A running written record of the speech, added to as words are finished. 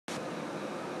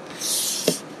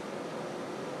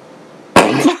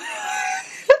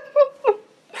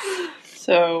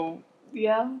So,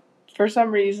 Yeah? for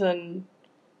some reason,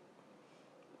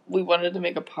 we wanted to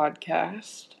make a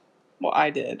podcast. Well,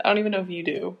 I did. I don't even know if you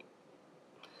do.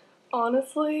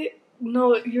 Honestly,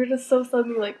 no, you're just so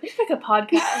suddenly like, we should make a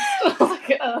podcast.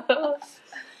 Like,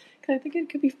 I think it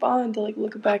could be fun to, like,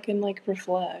 look back and, like,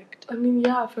 reflect. I mean,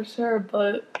 yeah, for sure,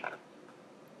 but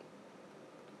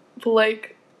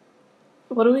like,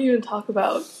 what do we even talk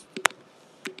about?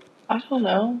 I don't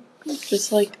know.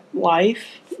 Just, like,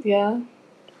 life. Yeah?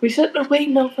 We should, wait,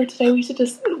 no, for today we should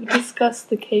just discuss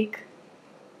the cake.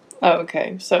 Oh,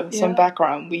 okay. So, Yeah. some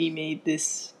background. We made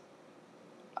this,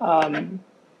 I don't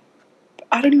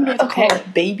even know what to call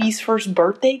it. Baby's first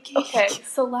birthday cake? Okay,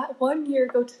 so 1 year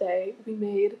ago today, we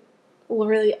made, well,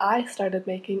 really, I started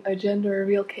making a gender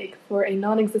reveal cake for a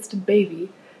non-existent baby,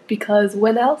 because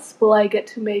when else will I get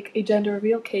to make a gender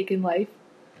reveal cake in life?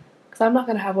 Because I'm not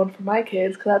going to have one for my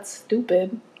kids, because that's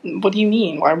stupid. What do you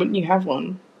mean? Why wouldn't you have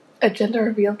one? A gender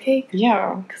reveal cake?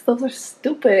 Yeah. Because those are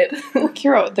stupid.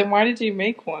 Kira, then why did you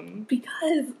make one?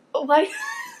 Because, why?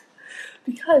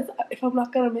 Because if I'm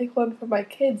not going to make one for my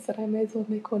kids, then I may as well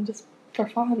make one just for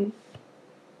fun.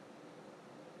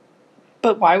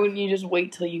 But why wouldn't you just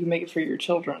wait till you can make it for your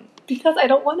children? Because I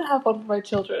don't want to have one for my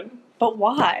children. But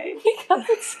why? Because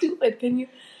it's stupid. Can you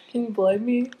blame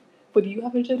me? Would you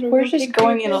have a gender We're reveal just cake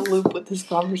going for in your a kids? loop with this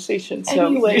conversation. So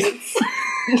Anyways.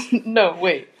 No,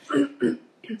 wait.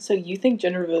 So you think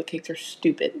gender reveal cakes are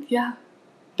stupid, Yeah.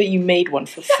 but you made one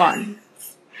for fun.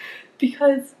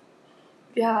 Because,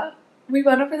 yeah. We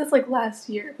went over this, like, last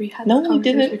year. We had No, this we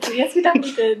conversation. didn't. Yes, we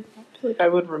definitely did. I feel like I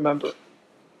would remember.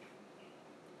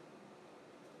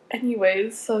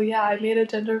 Anyways, so yeah, I made a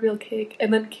gender reveal cake,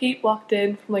 and then Kate walked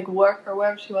in from, like, work or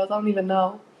wherever she was, I don't even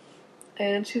know.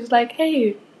 And she was like, hey.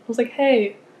 I was like,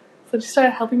 hey. So she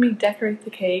started helping me decorate the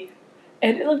cake,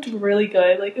 and it looked really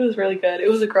good. Like, it was really good. It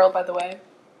was a girl, by the way.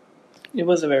 It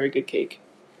was a very good cake.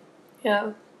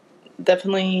 Yeah.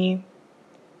 Definitely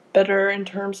better in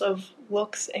terms of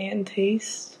looks and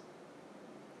taste.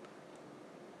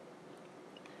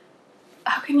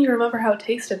 How can you remember how it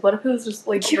tasted? What if it was just,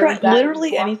 like, Kira, really bad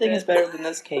literally and anything blocked is it? better than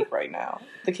this cake right now.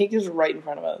 The cake is right in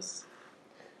front of us.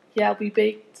 Yeah, we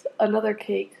baked another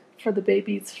cake for the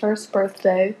baby's first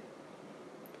birthday.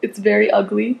 It's very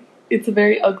ugly. It's a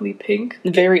very ugly pink.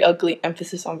 Very ugly.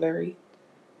 Emphasis on very.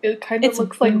 It kind of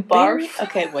looks like barf.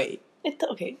 Okay, wait. It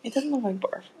doesn't look like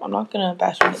barf. I'm not gonna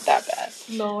bash on it that bad.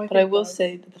 No, But I will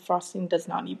say that the frosting does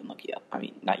not even look yellow. I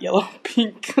mean, not yellow,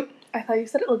 pink. I thought you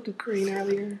said it looked green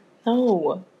earlier.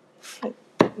 No.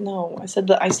 I said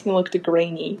the icing looked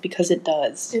grainy because it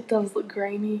does. It does look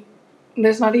grainy.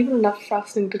 There's not even enough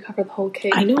frosting to cover the whole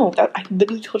cake. I know. That I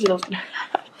literally told you that was gonna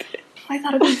happen. I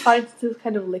thought it'd be fine since it was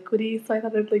kind of liquidy, so I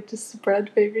thought it'd, like, just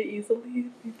spread very easily.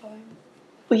 It'd be fine.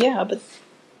 Well, yeah, but...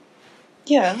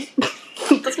 Yeah.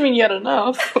 Doesn't mean you had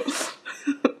enough.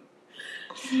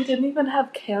 We didn't even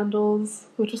have candles,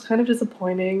 which was kind of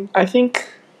disappointing. I think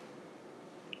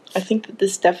that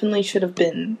this definitely should have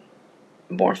been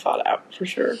more thought out, for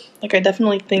sure. Like, I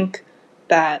definitely think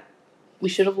that we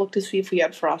should have looked to see if we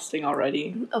had frosting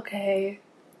already. Okay.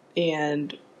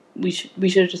 And we should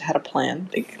have just had a plan.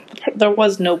 Like, there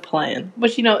was no plan.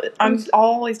 But, you know, I'm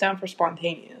always down for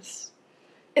spontaneous.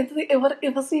 It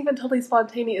wasn't even totally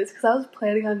spontaneous, because I was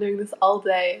planning on doing this all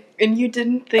day. And you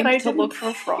didn't think I to didn't. look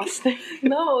for frosting?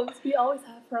 No, because we always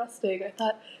have frosting. I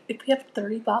thought, if we have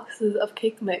 30 boxes of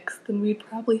cake mix, then we'd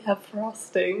probably have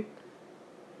frosting.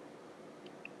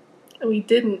 And we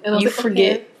didn't. And I was You like,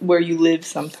 forget okay. where you live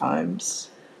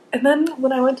sometimes. And then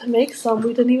when I went to make some,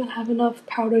 we didn't even have enough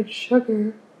powdered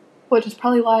sugar, which is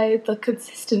probably why the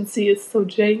consistency is so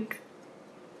jank.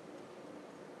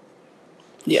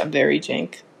 Yeah, very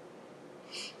jank.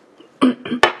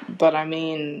 But, I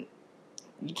mean,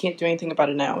 you can't do anything about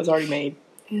it now. It's already made.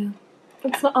 Yeah.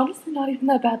 It's honestly not even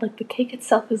that bad. Like, the cake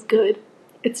itself is good.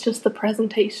 It's just the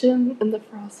presentation and the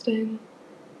frosting.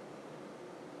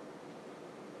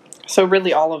 So,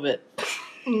 really, all of it.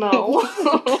 No.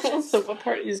 So, what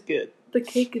part is good? The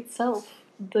cake itself.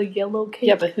 The yellow cake.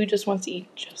 Yeah, but who just wants to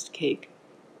eat just cake?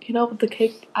 You know, the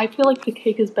cake... I feel like the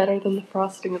cake is better than the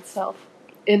frosting itself.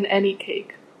 In any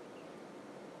cake.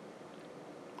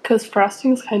 Because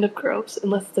frosting is kind of gross,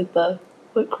 unless it's like the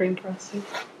whipped cream frosting.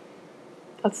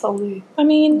 That's the only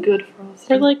good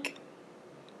frosting. Or like,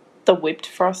 the whipped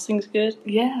frosting's good?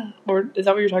 Yeah. Or, is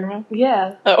that what you're talking about?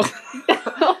 Yeah.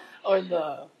 Oh.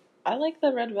 Or I like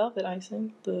the red velvet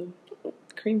icing. The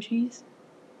cream cheese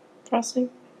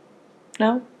frosting.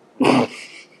 No?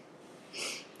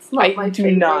 It's not my I do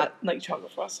favorite. not like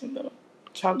chocolate frosting, though.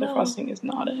 Chocolate frosting is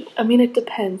not it. I mean, it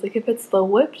depends. Like, if it's the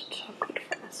whipped chocolate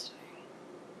frosting,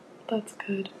 that's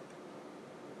good.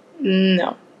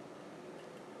 No.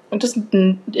 I'm just,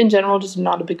 in general, just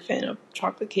not a big fan of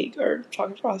chocolate cake or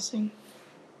chocolate frosting.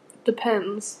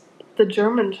 Depends. The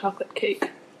German chocolate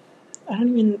cake. I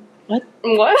don't even... What?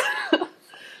 What?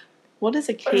 What is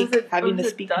a cake having to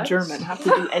speak Dutch? German have to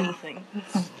do anything?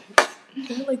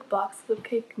 They're like boxes of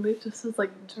cake and it just is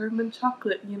like German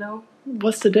chocolate, you know?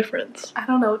 What's the difference? I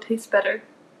don't know, it tastes better.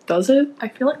 Does it? I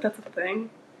feel like that's a thing.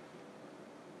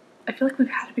 I feel like we've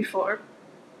had it before.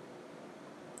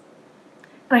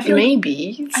 And I feel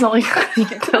maybe. It's not like you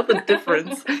can tell the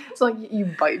difference. It's like you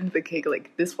bite into the cake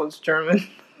like, this one's German.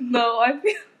 No, I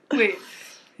feel... Wait.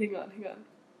 Hang on.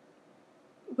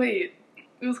 Wait.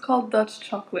 It was called Dutch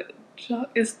chocolate.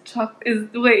 Dutch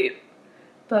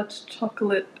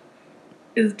chocolate.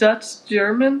 Is Dutch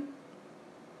German?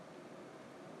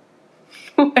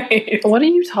 Wait. What are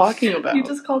you talking about? You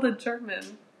just called it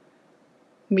German.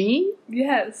 Me?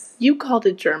 Yes. You called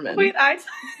it German. Wait,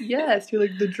 Yes, you're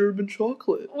like the German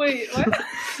chocolate. Wait, what?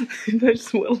 And I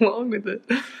just went along with it.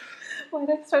 Why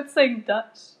did I start saying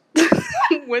Dutch?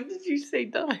 When did you say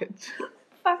Dutch?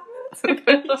 5 minutes ago.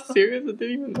 Are you serious? I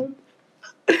didn't even know.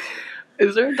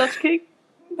 Is there a Dutch cake?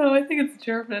 No, I think it's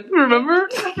German. Remember?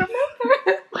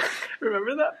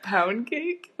 Remember that pound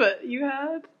cake that you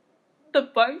had? The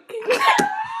Bundt cake?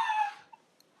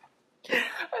 I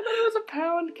thought it was a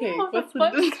pound cake. No, What's the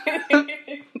Bundt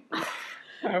cake?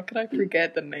 How could I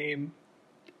forget the name?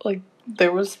 Like,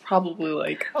 there was probably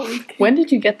like... Cake. When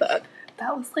did you get that?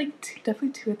 That was like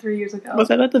definitely 2 or 3 years ago. Was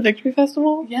that at the Victory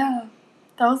Festival? Yeah.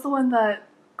 That was the one that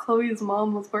Chloe's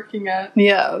mom was working at.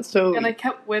 Yeah, so... And I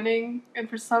kept winning, and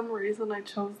for some reason I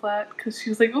chose that, because she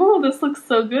was like, oh, this looks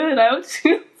so good, I would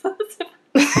choose this.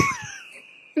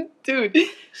 Dude,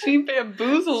 she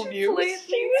bamboozled you. Played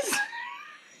things.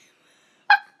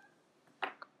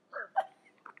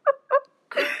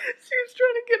 She was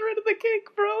trying to get rid of the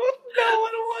cake, bro. No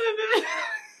one wanted it.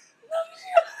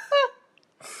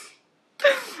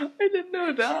 I didn't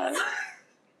know that.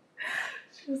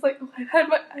 She was like, oh, I had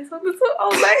my eyes on this one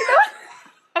all night.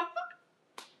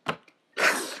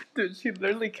 Dude, she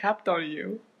literally capped on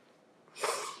you.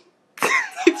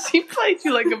 She played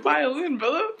you like a violin,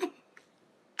 brother.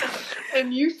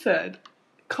 And you said,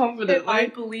 confidently, I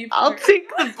believed her. I'll take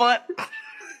the butt.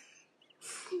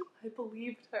 I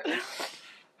believed her.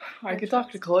 I could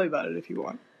talk to Chloe about it if you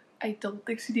want. I don't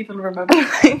think she'd even remember.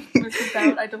 I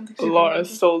don't think she'd Laura remember.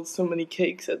 sold so many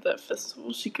cakes at that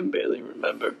festival, she can barely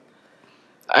remember.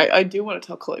 I do want to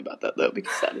tell Chloe about that, though,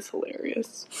 because that is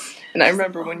hilarious. And I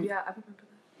remember when... Yeah, I remember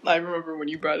that. I remember when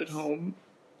you brought it home,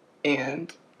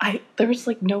 and there was,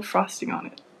 like, no frosting on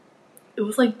it. It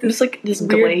was like this, it was like this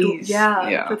weird glaze.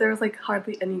 Yeah, but there was like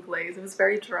hardly any glaze. It was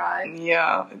very dry.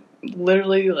 Yeah,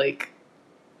 literally like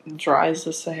dry as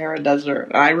the Sahara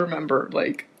Desert. I remember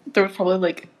like there was probably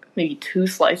like maybe 2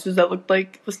 slices that looked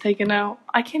like was taken out.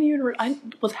 I can't even.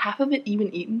 Was half of it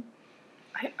even eaten?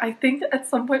 I think at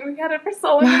some point we had it for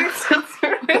so long we still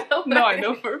threw it away. No, I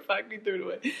know for a fact we threw it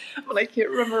away, but I can't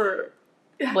remember.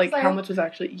 Like, how much was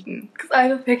actually eaten? Because I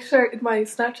have a picture in my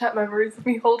Snapchat memories of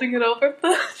me holding it over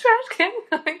the trash can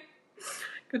going,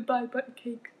 goodbye, butt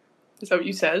cake. Is that what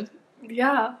you said?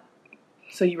 Yeah.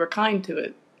 So you were kind to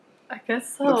it. I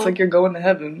guess so. Looks like you're going to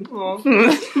heaven.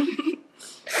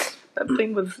 That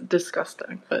thing was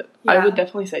disgusting, but yeah. I would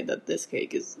definitely say that this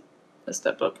cake is a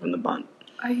step up from the Bundt.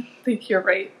 I think you're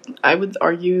right. I would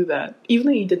argue that even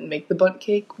though you didn't make the Bundt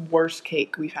cake, worst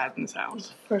cake we've had in this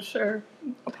house. For sure.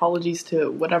 Apologies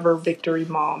to whatever Victory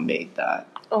mom made that.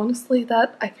 Honestly,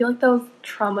 I feel like that was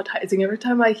traumatizing. Every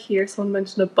time I hear someone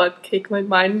mention a Bundt cake, my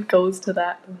mind goes to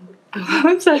that.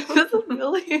 Does it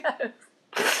really? Yes.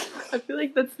 I feel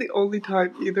like that's the only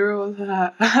time either of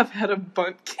us have had a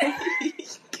Bundt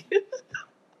cake.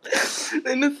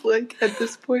 And it's like, at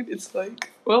this point, it's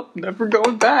like, well, never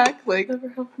going back. Like, never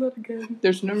having that again.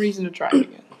 There's no reason to try it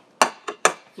again.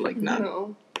 Like, none.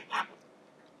 No.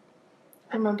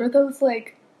 Remember those,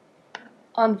 like,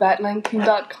 on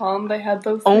vat19.com, they had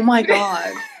those Oh things? my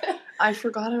god. I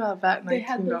forgot about vat19.com. They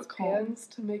had those pans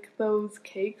to make those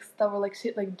cakes that were, like,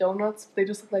 shaped like donuts, but they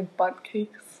just looked like Bundt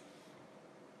cakes.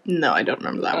 No, I don't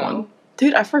remember that one.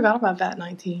 Dude, I forgot about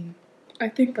vat19. I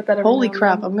think about that every Holy now and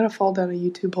crap, then. I'm gonna fall down a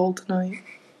YouTube hole tonight.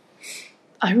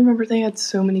 I remember they had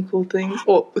so many cool things.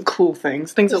 Well, cool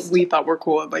things. Things that we thought were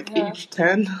cool at, like, age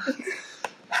 10.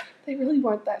 They really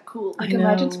weren't that cool. Like, I know.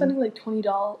 imagine spending, like,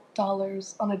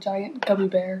 $20 on a giant gummy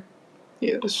bear.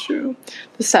 Yeah, that's true.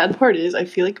 The sad part is, I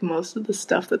feel like most of the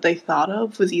stuff that they thought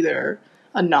of was either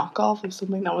a knockoff of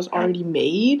something that was already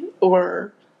made,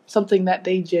 or something that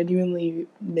they genuinely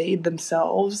made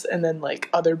themselves, and then, like,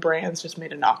 other brands just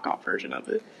made a knockoff version of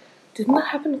it. Didn't that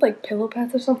happen with, like, pillow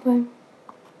pads or something?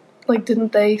 Like,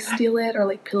 didn't they steal it, or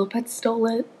like Pillow Pets stole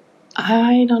it?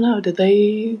 I don't know. Did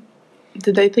they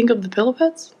think of the Pillow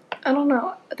Pets? I don't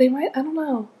know. They might. I don't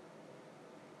know.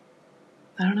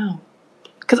 I don't know.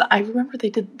 Because I remember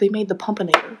they made the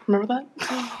Pumpinator. Remember that?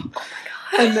 Oh my god.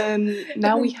 And then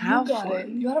now we have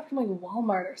one. You got it from like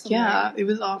Walmart or something. Yeah, it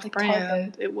was off Like brand.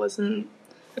 Target. It wasn't.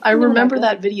 I remember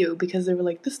that video because they were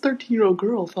like, this 13-year-old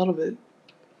girl thought of it.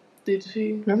 Did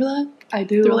she? Remember that? I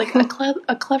do. They were like,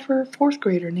 a clever fourth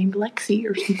grader named Lexi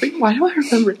or something. Why do I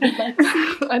remember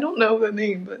Lexi? I don't know the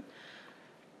name, but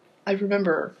I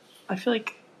remember. I feel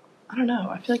like, I don't know.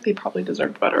 I feel like they probably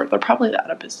deserved better. They're probably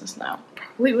out of business now.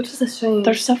 Probably, which is a shame.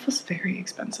 Their stuff was very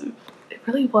expensive. It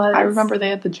really was. I remember they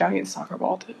had the giant soccer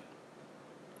ball too.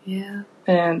 Yeah.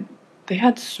 And they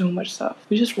had so much stuff.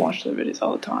 We just watched their videos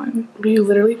all the time. We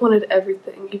literally wanted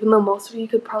everything, even though most of you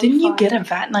could probably Didn't you find. get a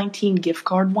VAT-19 gift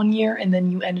card one year and then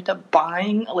you ended up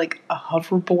buying like a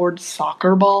hoverboard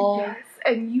soccer ball? Yes,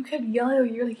 and you kept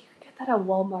yelling. You're like, you can get that at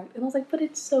Walmart. And I was like, but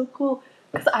it's so cool.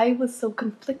 Because I was so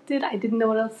conflicted. I didn't know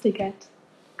what else to get.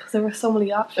 Because there were so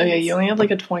many options. Oh yeah, you only had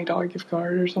like a $20 gift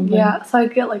card or something. Yeah, so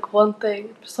I'd get like one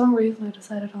thing. For some reason, I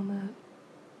decided on that.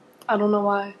 I don't know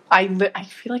why. I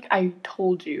feel like I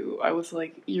told you. I was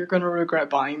like, you're gonna regret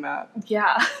buying that.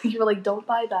 Yeah, you were like, don't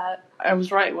buy that. I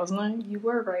was right, wasn't I? You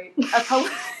were right.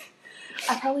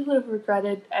 I probably would have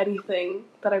regretted anything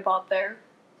that I bought there.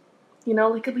 You know,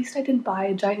 like at least I didn't buy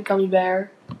a giant gummy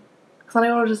bear. Because then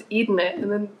I would have just eaten it,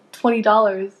 and then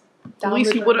 $20. At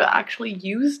least you would have actually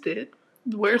used it.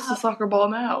 Where's the soccer ball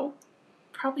now?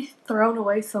 Probably thrown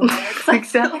away somewhere.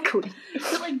 Exactly.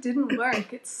 It like didn't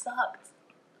work. It sucked.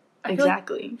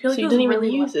 Exactly. I feel like so you it was didn't even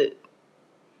really use it.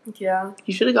 Yeah.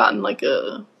 You should have gotten like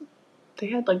a. They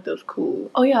had like those cool.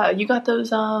 Oh yeah, you got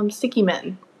those sticky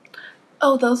men.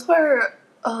 Oh, those were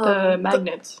The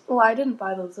magnets. Well, I didn't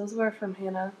buy those. Those were from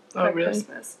Hannah Oh, for really?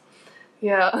 Christmas.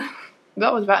 Yeah.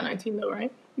 That was VAT-19 though,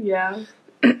 right? Yeah.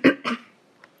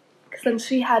 Because then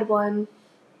she had one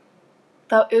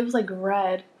that it was like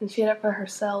red, and she had it for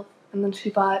herself, and then she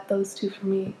bought those two for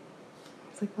me.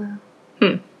 It's like, wow.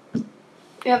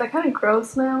 Yeah, they're kind of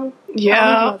gross now.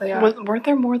 Yeah. They are. Weren't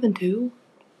there more than two?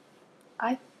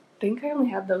 I think I only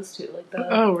have those two, like the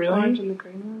really? orange and the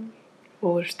green one.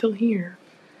 Well, they're still here.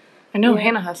 I know Yeah.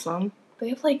 Hannah has some. They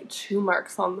have like chew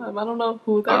marks on them. I don't know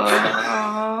who they're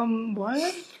from.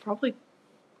 What? Probably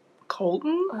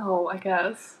Colton? Oh, I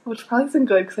guess. Which probably isn't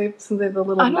good because since they have the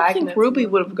little I don't magnets. think Ruby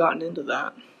would have gotten into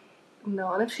that.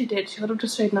 No, and if she did, she would have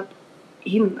just straight up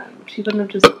eaten them. She wouldn't have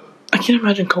just. I can't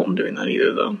imagine Colton doing that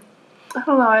either, though. I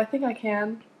don't know. I think I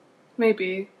can.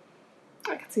 Maybe.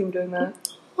 I could see him doing that.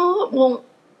 Well,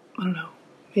 I don't know.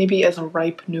 Maybe as a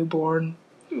ripe newborn.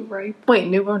 Right. Wait,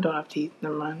 newborn don't have teeth.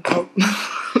 Never mind.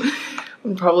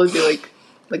 Would probably be like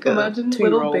Imagine a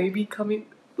 2-year-old. little baby coming.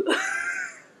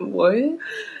 What?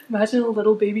 Imagine a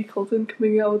little baby Colton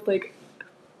coming out with like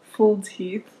full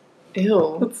teeth.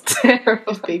 Ew. That's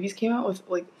terrible. If babies came out with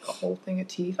like a whole thing of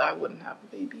teeth, I wouldn't have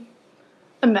a baby.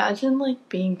 Imagine like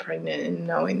being pregnant and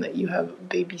knowing that you have a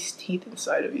baby's teeth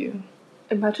inside of you.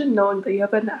 Imagine knowing that you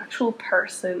have an actual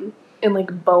person and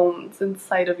like bones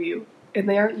inside of you, and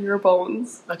they aren't your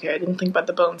bones. Okay, I didn't think about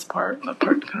the bones part. That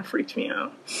part kind of freaked me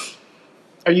out.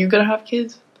 Are you gonna have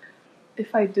kids?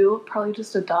 If I do, I'll probably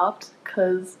just adopt,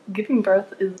 because giving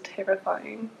birth is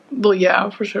terrifying. Well, yeah,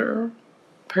 for sure.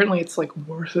 Apparently it's like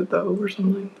worth it though, or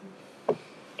something.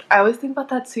 I always think about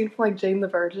that scene from like Jane the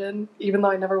Virgin, even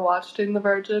though I never watched Jane the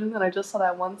Virgin, and I just saw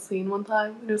that one scene one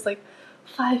time, and it was like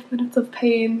 5 minutes of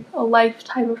pain, a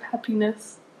lifetime of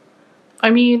happiness. I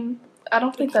mean, I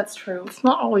don't think that's true. it's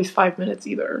not always 5 minutes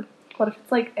either. What if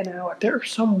it's like an hour? There are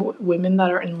some women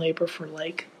that are in labor for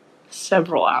like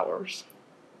several hours.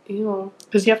 Ew.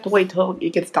 Because you have to wait till it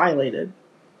gets dilated.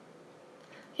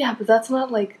 Yeah, but that's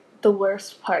not like the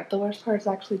worst part. The worst part is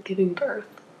actually giving birth.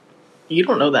 You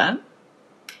don't know that.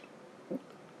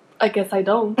 I guess I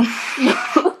don't.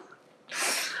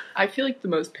 I feel like the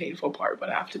most painful part would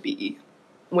have to be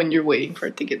when you're waiting for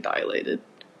it to get dilated.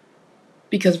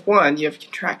 Because 1, you have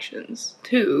contractions.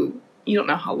 2, you don't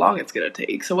know how long it's going to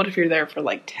take. So what if you're there for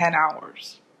like 10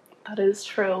 hours? That is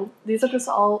true. These are just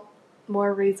all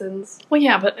more reasons Well,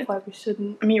 yeah, but why we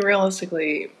shouldn't. I mean,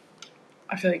 realistically,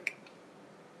 I feel like,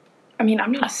 I mean,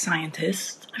 I'm not a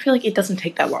scientist. I feel like it doesn't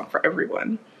take that long for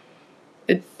everyone.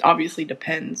 It obviously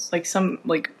depends. Like some,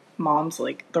 like, moms,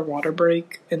 like, their water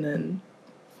break, and then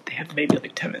they have the baby,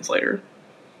 like, 10 minutes later.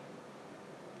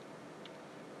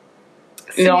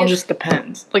 See, it all just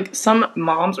depends. Like, some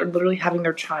moms are literally having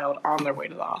their child on their way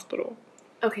to the hospital.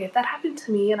 Okay, if that happened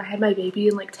to me and I had my baby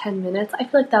in like 10 minutes, I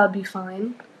feel like that would be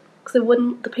fine. Because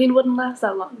the pain wouldn't last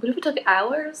that long. But if it took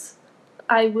hours,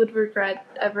 I would regret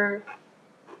ever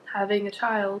having a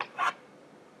child.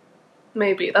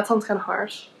 Maybe. That sounds kind of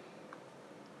harsh.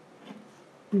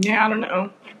 Yeah, I don't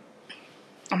know.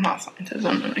 I'm not a scientist,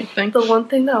 I don't know anything. The one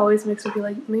thing that always makes me be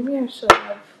like, maybe I should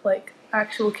have, like,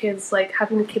 actual kids, like,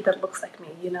 having a kid that looks like me,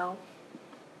 you know?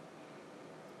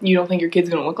 You don't think your kid's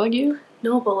gonna look like you?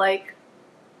 No, but, like,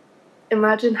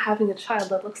 imagine having a child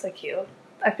that looks like you.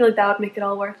 I feel like that would make it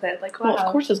all worth it. Like, wow. Well,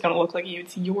 of course it's gonna look like you.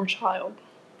 It's your child.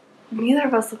 Neither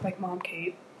of us look like Mom,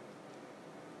 Kate.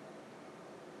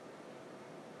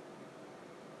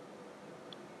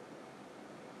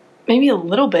 Maybe a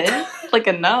little bit. Like,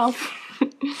 enough.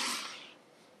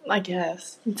 I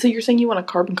guess. So you're saying you want a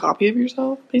carbon copy of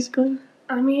yourself, basically?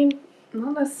 I mean,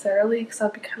 not necessarily, because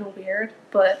that'd be kind of weird,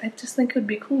 but I just think it would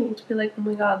be cool to be like, oh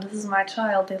my god, this is my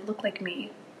child, they look like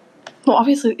me. Well,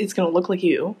 obviously it's gonna look like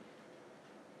you.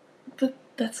 But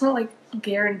that's not, like,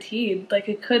 guaranteed. Like,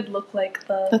 it could look like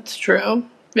the... That's true.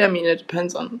 Yeah, I mean, it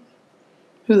depends on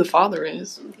who the father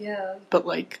is. Yeah. But,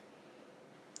 like,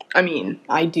 I mean,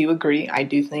 I do agree. I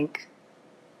do think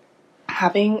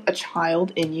having a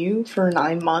child in you for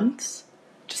 9 months,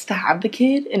 just to have the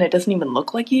kid, and it doesn't even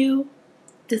look like you.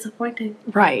 Disappointing.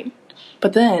 Right.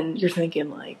 But then you're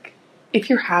thinking, like, if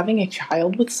you're having a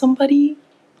child with somebody,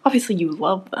 obviously you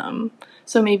love them.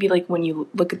 So maybe, like, when you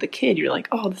look at the kid, you're like,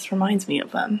 oh, this reminds me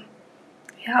of them.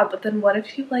 Yeah, but then what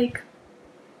if you, like,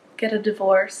 get a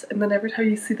divorce, and then every time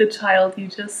you see the child, you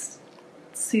just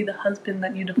see the husband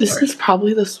that you divorced? This is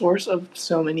probably the source of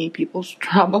so many people's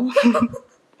trauma.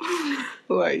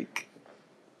 Like,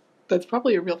 that's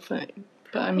probably a real thing.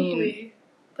 But, I mean...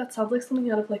 That sounds like something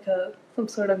out of, like, some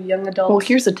sort of young adult... Well,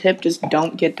 here's a tip. Just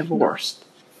don't get divorced.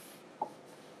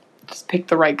 Just pick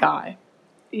the right guy.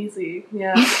 Easy,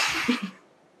 yeah.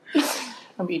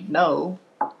 I mean, no,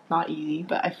 not easy,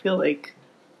 but I feel like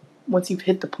once you've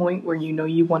hit the point where you know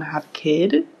you want to have a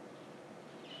kid,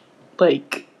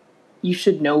 like, you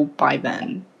should know by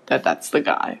then that that's the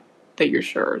guy that you're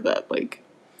sure that, like,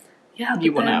 yeah,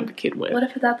 you want to have a kid with. What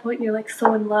if at that point you're, like,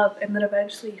 so in love and then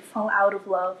eventually you fall out of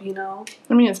love, you know?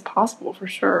 I mean, it's possible for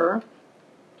sure.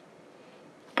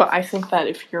 But I think that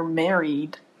if you're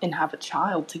married and have a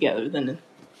child together, then,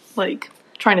 like,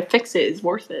 trying to fix it is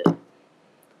worth it.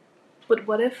 But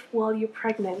what if while you're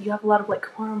pregnant you have a lot of, like,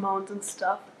 hormones and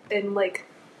stuff and, like,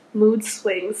 mood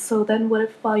swings? So then what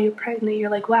if while you're pregnant you're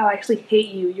like, wow, I actually hate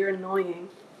you, you're annoying?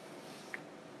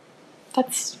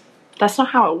 That's not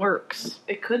how it works.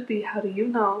 It could be. How do you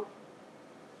know?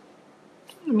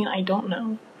 I mean, I don't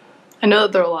know. I know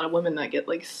that there are a lot of women that get,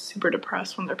 like, super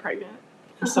depressed when they're pregnant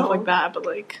and stuff like that, but,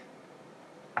 like...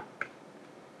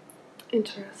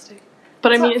 Interesting.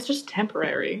 But, I mean, it's just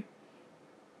temporary.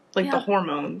 Like, yeah, the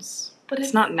hormones. But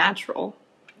it's not natural.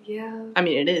 Yeah. I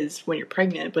mean, it is when you're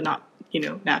pregnant, but not, you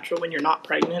know, natural when you're not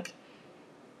pregnant.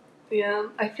 Yeah.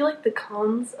 I feel like the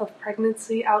cons of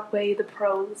pregnancy outweigh the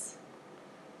pros.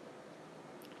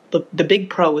 The big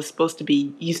pro is supposed to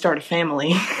be you start a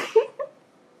family.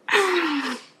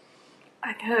 I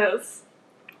guess.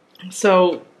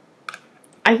 So,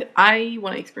 I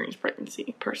want to experience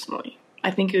pregnancy, personally.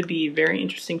 I think it would be a very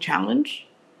interesting challenge.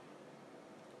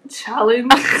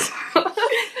 Challenge?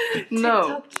 No.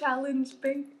 TikTok challenge,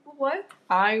 babe. What?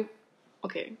 I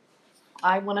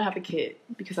want to have a kid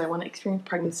because I want to experience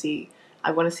pregnancy.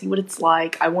 I want to see what it's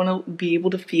like. I want to be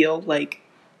able to feel, like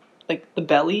the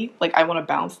belly. Like, I want to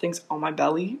bounce things on my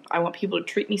belly. I want people to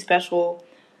treat me special.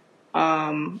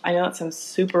 I know that sounds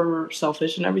super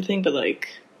selfish and everything, but, like,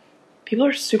 people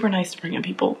are super nice to pregnant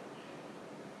people.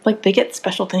 Like, they get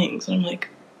special things, and I'm like,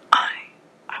 I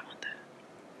want that.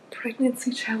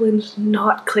 Pregnancy challenge,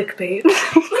 not clickbait.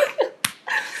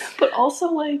 But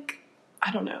also, like,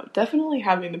 I don't know. Definitely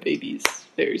having the baby's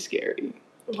very scary.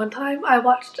 One time, I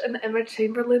watched an Emma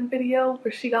Chamberlain video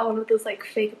where she got one of those, like,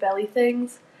 fake belly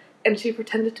things, and she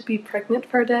pretended to be pregnant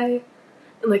for a day,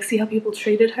 and, like, see how people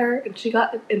treated her, and she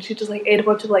just, like, ate a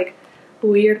bunch of, like,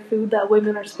 weird food that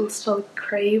women are supposed to, like,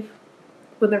 crave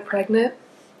when they're pregnant.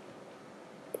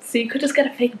 So you could just get a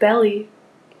fake belly,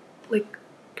 like,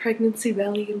 pregnancy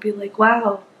belly, and be like,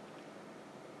 wow,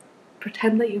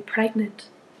 pretend that you're pregnant.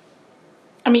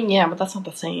 I mean, yeah, but that's not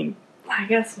the same. I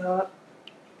guess not.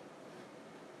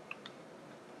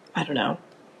 I don't know.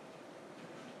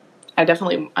 I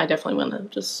definitely want to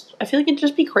just... I feel like it'd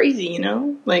just be crazy, you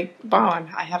know? Like, wow,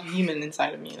 I have a human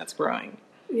inside of me that's growing.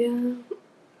 Yeah.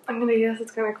 I mean, I guess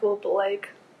it's kind of cool, but, like...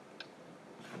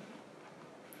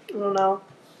 I don't know.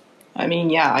 I mean,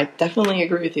 yeah, I definitely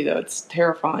agree with you, though. It's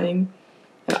terrifying.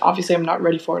 And obviously I'm not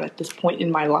ready for it at this point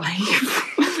in my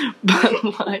life. But,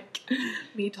 like...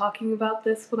 Me talking about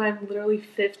this when I'm literally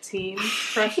 15,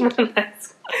 freshman in high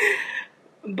school.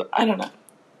 But I don't know.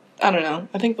 I don't know.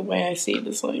 I think the way I see it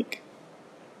is, like,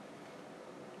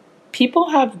 people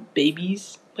have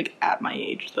babies, like, at my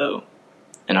age, though.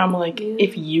 And I'm like,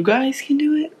 if you guys can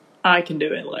do it, I can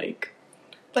do it, like,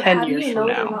 but 10 years from now. But how do you know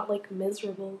they're not, like,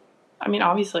 miserable? I mean,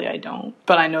 obviously I don't.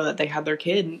 But I know that they had their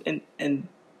kid, and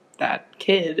that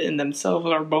kid and themselves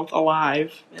are both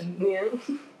alive. And yeah.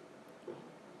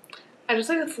 I just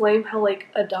think it's lame how, like,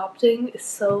 adopting is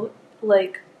so,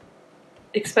 like,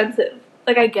 expensive.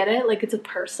 Like, I get it. Like, it's a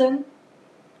person.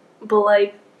 But,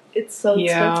 like, it's so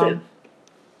expensive.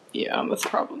 Yeah, that's a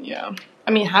problem, yeah.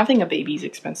 I mean, having a baby's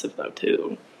expensive, though,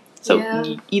 too.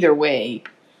 So, either way,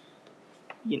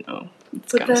 you know,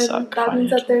 it's gonna suck. That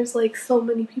means that there's, like, so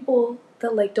many people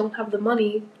that, like, don't have the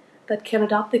money that can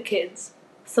adopt the kids.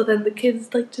 So then the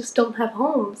kids, like, just don't have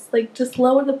homes. Like, just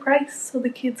lower the price so the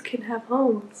kids can have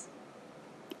homes.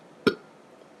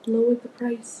 Lower the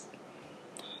price.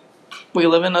 We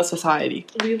live in a society.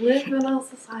 We live in a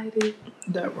society.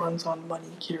 That runs on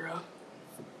money, Kira.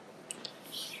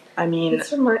 I mean...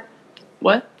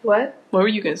 What? What were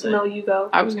you going to say? No, you go.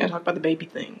 I was going to talk about the baby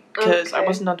thing. Because I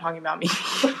wasn't done talking about me.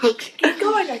 Keep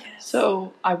going, I guess.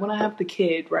 So, I want to have the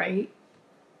kid, right?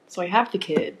 So, I have the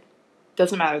kid.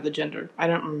 Doesn't matter the gender.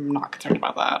 I'm not concerned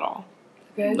about that at all.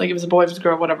 Okay. Like, if it's a boy, if it's a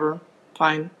girl, whatever.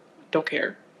 Fine. Don't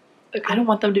care. Okay. I don't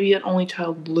want them to be an only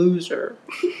child loser.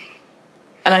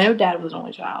 And I know Dad was an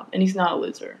only child. And he's not a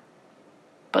loser.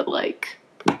 But, like...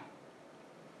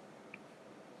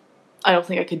 I don't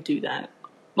think I could do that.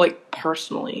 Like,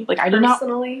 personally. Like, I do not...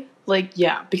 Personally? Like,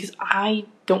 yeah. Because I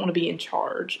don't want to be in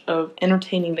charge of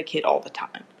entertaining the kid all the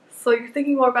time. So you're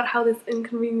thinking more about how this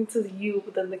inconveniences you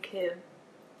than the kid?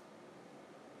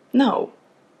 No.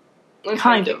 Okay,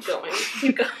 kind of.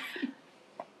 Keep going.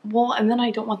 Well, and then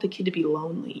I don't want the kid to be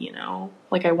lonely, you know?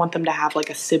 Like, I want them to have, like,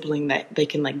 a sibling that they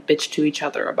can, like, bitch to each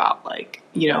other about, like,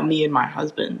 you know, me and my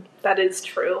husband. That is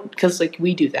true. Because, like,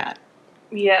 we do that.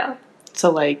 Yeah. So,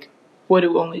 like, what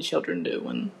do only children do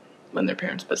when their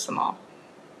parents piss them off?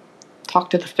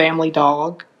 Talk to the family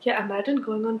dog. Yeah, imagine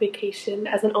going on vacation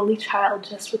as an only child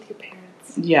just with your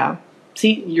parents. Yeah.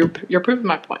 See, you're proving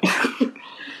my point.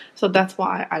 So that's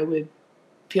why I would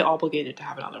feel obligated to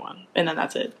have another one. And then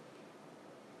that's it.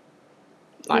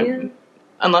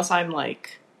 Unless I'm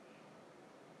like,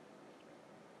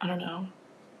 I don't know.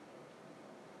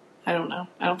 I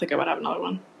don't think I would have another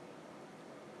one.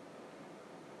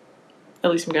 At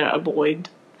least I'm going to avoid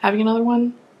having another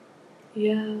one.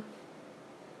 Yeah.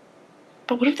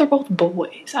 But what if they're both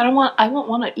boys? I want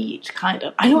one of each, kind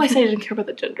of. I know I said I didn't care about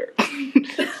the gender.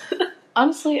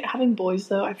 Honestly, having boys,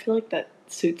 though, I feel like that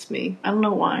suits me. I don't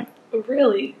know why.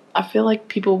 Really? I feel like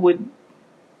people would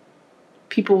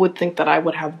think that I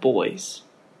would have boys.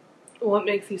 What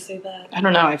makes you say that? I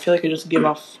don't know. I feel like I just give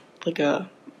off, like, that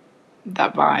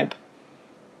vibe.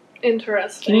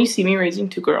 Interesting. Can you see me raising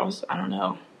two girls? I don't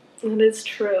know. That is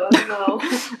true. I don't know.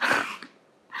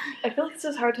 I feel like it's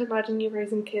just hard to imagine you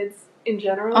raising kids in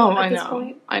general at this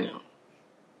point. I know.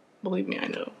 Believe me, I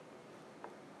know.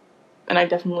 And I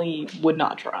definitely would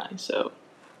not try, so...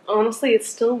 Honestly, it's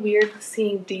still weird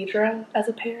seeing Deidre as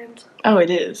a parent. Oh, it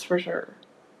is, for sure.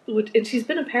 And she's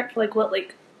been a parent for,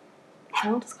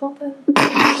 how old is Colton?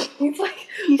 He's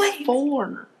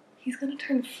 4. He's gonna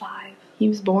turn 5. He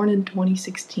was born in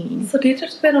 2016. So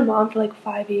Deidre's been a mom for,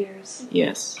 5 years.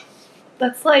 Yes.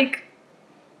 That's,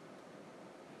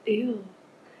 ew.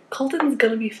 Colton's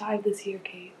gonna be 5 this year,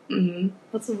 Kate. Mm-hmm.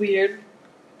 That's weird.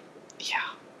 Yeah.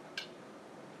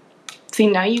 See,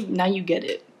 now you get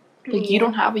it. You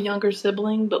don't have a younger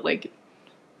sibling, but,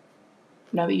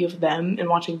 now that you have them and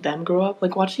watching them grow up,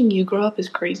 watching you grow up is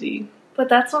crazy. But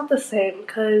that's not the same,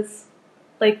 because,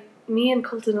 me and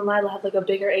Colton and Lila have, a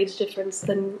bigger age difference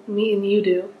than me and you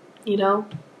do, you know?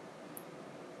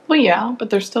 Well, yeah, but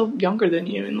they're still younger than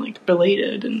you and,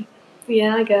 related, and...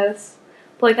 Yeah, I guess.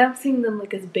 But, I'm seeing them,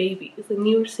 as babies, and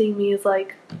you were seeing me as, I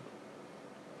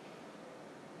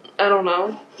don't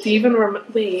know. Do you even remember...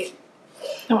 Wait.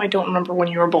 No, I don't remember when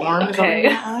you were born. Okay.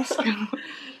 Yeah.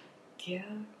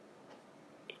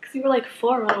 Because you were,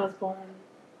 4 when I was born.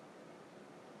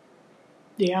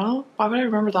 Yeah? Why would I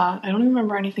remember that? I don't even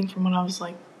remember anything from when I was,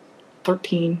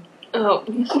 13. Oh.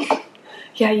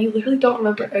 Yeah, you literally don't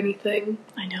remember anything.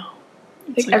 I know.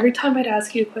 Every time I'd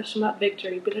ask you a question about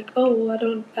Victory, you'd be like, oh, well, I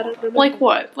don't remember. Like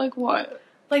what?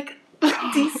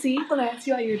 DC, when I asked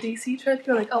you about your DC trip,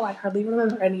 you're like, oh, I hardly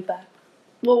remember any of that.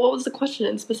 Well, what was the question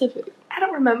in specific? I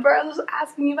don't remember. I was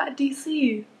asking you about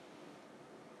DC.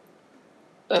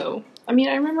 Oh. I mean,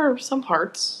 I remember some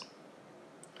parts.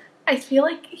 I feel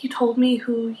like you told me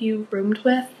who you roomed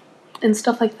with and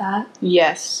stuff like that.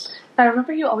 Yes. I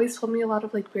remember you always told me a lot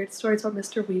of, weird stories about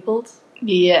Mr. Weebles.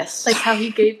 Yes. Like how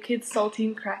he gave kids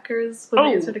saltine crackers when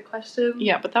they answered a question.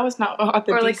 Yeah, but that was not at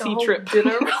the or DC like a whole trip.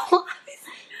 dinner roll.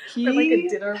 He or like a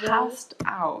dinner roll. passed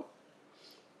out.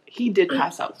 He did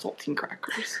pass out saltine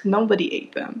crackers. Nobody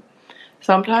ate them.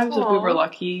 Sometimes if we were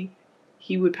lucky,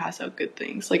 he would pass out good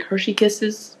things. Like Hershey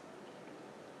Kisses.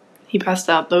 He passed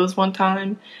out those one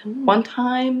time. One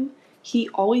time, he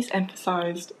always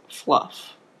emphasized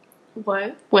fluff.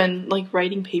 What? When, like,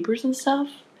 writing papers and stuff,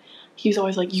 he was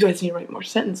always like, you guys need to write more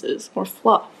sentences, more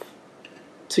fluff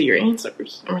to your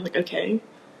answers. And we're like, okay.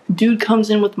 Dude comes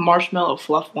in with marshmallow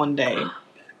fluff one day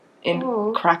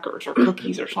and crackers or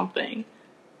cookies or something.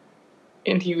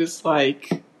 And he was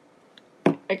like,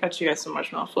 I got you guys some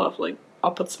marshmallow fluff. Like,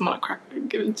 I'll put some on a cracker and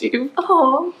give it to you.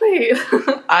 Oh, wait.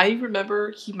 I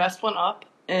remember he messed one up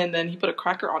and then he put a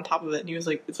cracker on top of it and he was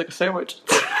like, it's like a sandwich.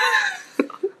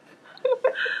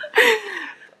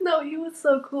 No, he was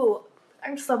so cool.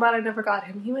 I'm so mad I never got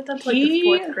him. He went down to like the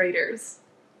 4th graders.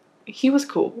 He was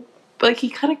cool. But like, he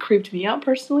kind of creeped me out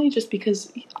personally just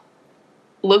because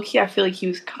low-key I feel like he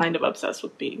was kind of obsessed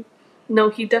with me. No,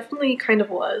 he definitely kind of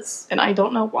was. And I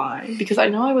don't know why. Because I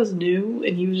know I was new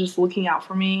and he was just looking out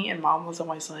for me and Mom was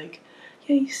always like,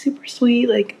 yeah, he's super sweet,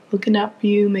 like looking out for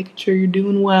you, making sure you're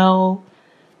doing well.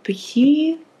 But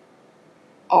he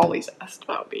always asked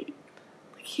about me.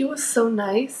 Like, he was so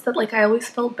nice that like I always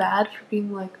felt bad for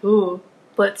being like, ooh.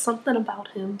 But something about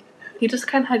him. He just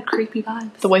kind of had creepy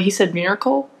vibes. The way he said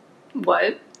miracle?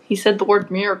 What? He said the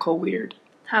word miracle weird.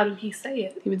 How did he say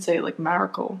it? He would say it like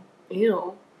miracle.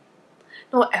 Ew.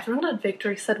 No, everyone at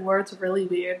Victory said words really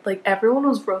weird. Like, everyone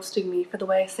was roasting me for the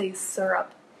way I say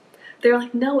syrup. They were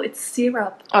like, no, it's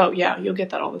syrup. Oh, yeah, you'll get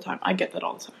that all the time. I get that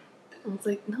all the time. I was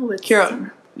like, no, it's Kira,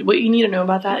 syrup. what you need to know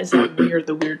about that is that we are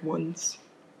the weird ones.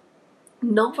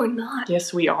 No, we're not.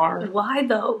 Yes, we are. Why,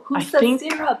 though? Who said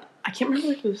syrup? I can't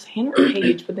remember if it was Hannah or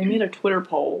Paige, but they made a Twitter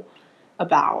poll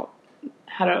about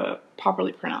how to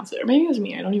properly pronounce it. Or maybe it was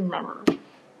me, I don't even remember.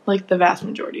 Like, the vast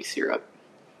majority syrup.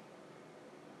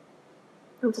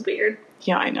 That's weird.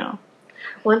 Yeah, I know.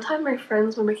 One time my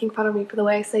friends were making fun of me for the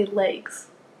way I say legs.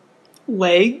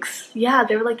 Legs? Yeah,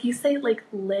 they were like, you say like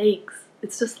legs.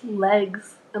 It's just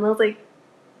legs. And I was like...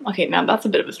 Okay, now that's a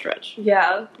bit of a stretch.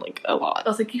 Yeah. Like, a lot. I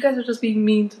was like, you guys are just being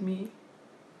mean to me.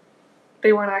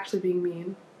 They weren't actually being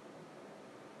mean.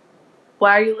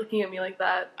 Why are you looking at me like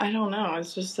that? I don't know.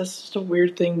 That's just a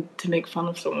weird thing to make fun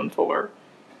of someone for.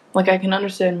 Like, I can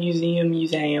understand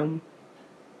museum,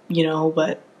 you know,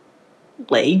 but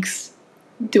legs?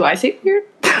 Do I say weird?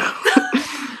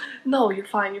 No, you're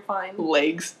fine.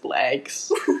 Legs.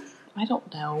 I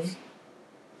don't know.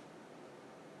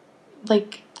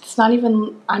 Like, it's not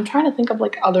even... I'm trying to think of,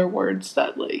 like, other words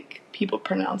that, like, people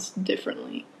pronounce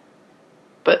differently.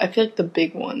 But I feel like the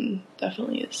big one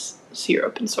definitely is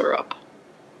syrup and syrup.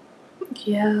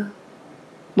 Yeah.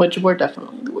 Which were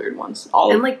definitely the weird ones.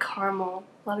 And, like, caramel.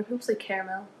 A lot of people say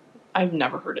caramel. I've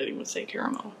never heard anyone say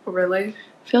caramel. Really?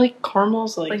 I feel like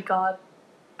caramel's, like... Thank God.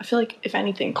 I feel like, if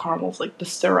anything, caramel's, like, the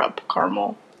syrup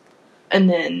caramel. And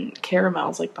then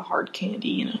caramel's, like, the hard candy,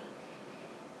 you know?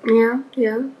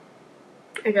 Yeah.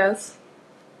 I guess.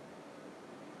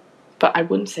 But I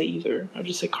wouldn't say either. I would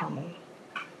just say caramel.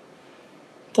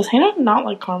 Does Hannah not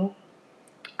like caramel?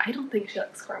 I don't think she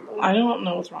likes caramel. I don't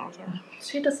know what's wrong with her.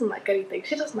 She doesn't like anything.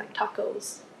 She doesn't like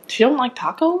tacos. She don't like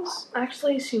tacos?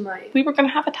 Actually, she might. We were gonna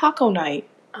have a taco night.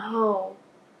 Oh.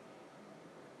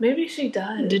 Maybe she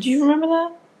does. Did you remember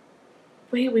that?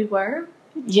 Wait, we were?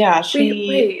 Yeah,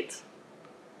 Wait.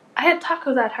 I had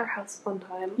tacos at her house one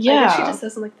time. Yeah. I guess she just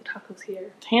doesn't like the tacos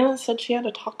here. Hannah said she had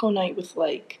a taco night with,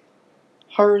 like,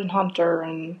 her and Hunter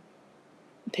and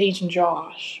Paige and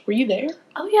Josh. Were you there?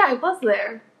 Oh, yeah, I was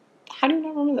there. How do you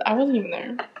not remember that? I wasn't even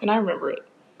there. And I remember it.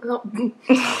 Oh.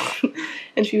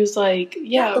 And she was like,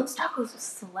 yeah. Those tacos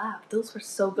slapped. Those were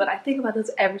so good. I think about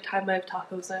those every time I have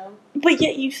tacos now. But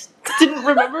yet you didn't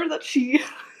remember that she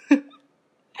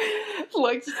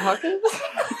likes tacos?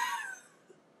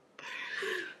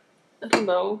 I don't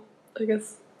know. I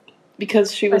guess.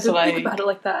 Because she was I didn't like... think about it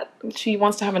like that. She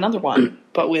wants to have another one,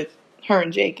 but with her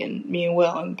and Jake and me and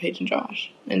Will and Paige and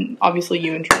Josh. And obviously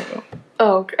you and Drew.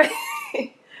 Oh, okay.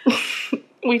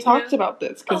 We talked about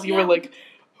this because you were like,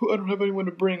 I don't have anyone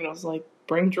to bring. And I was like,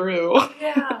 bring Drew.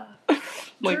 Yeah.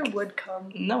 Like, Drew would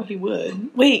come. No, he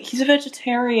would. Wait, he's a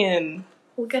vegetarian.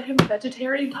 We'll get him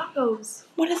vegetarian tacos.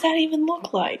 What does that even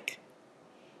look like?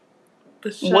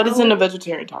 The shell. What is in a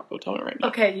vegetarian taco? Tell me right now.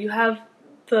 Okay, you have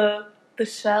the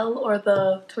shell or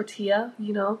the tortilla,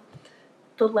 you know,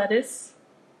 the lettuce,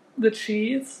 the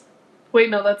cheese.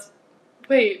 Wait,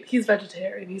 he's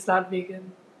vegetarian. He's not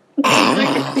vegan.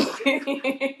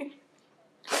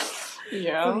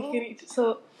 Yeah. So he can eat.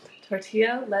 So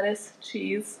tortilla, lettuce,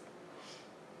 cheese.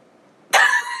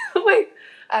 Wait,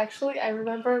 actually, I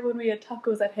remember when we had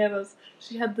tacos at Hannah's,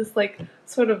 she had this like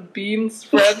sort of bean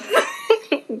spread.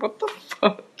 What the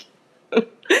fuck?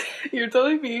 You're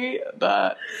telling me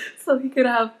that? So he could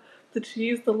have the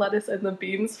cheese, the lettuce, and the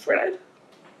bean spread.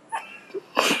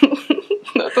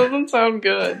 That doesn't sound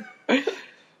good.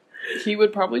 He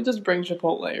would probably just bring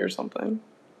Chipotle or something.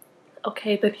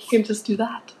 Okay, then he can just do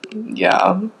that.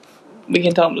 Yeah. We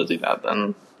can tell him to do that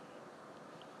then.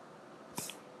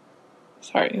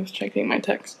 Sorry, I was checking my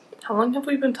text. How long have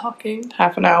we been talking?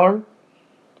 Half an hour?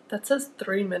 That says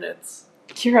 3 minutes.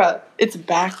 Kira, it's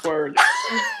backwards.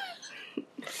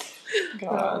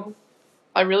 God. No.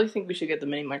 I really think we should get the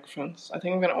mini microphones. I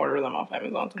think I'm going to order them off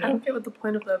Amazon I today. don't get what the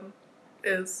point of them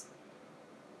is.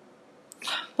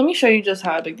 Let me show you just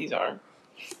how big these are.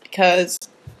 Because...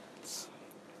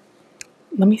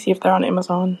 Let me see if they're on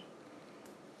Amazon.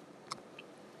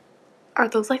 Are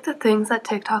those like the things that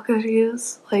TikTokers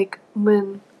use? Like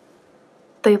when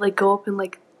they like go up and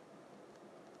like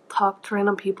talk to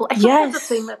random people? I think that's a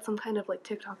thing that some kind of like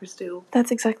TikTokers do.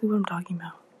 That's exactly what I'm talking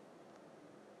about.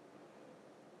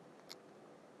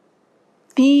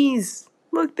 These!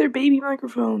 Look, they're baby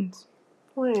microphones.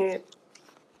 Wait.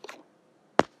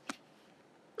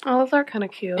 Oh, those are kind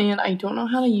of cute. And I don't know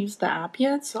how to use the app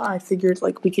yet, so I figured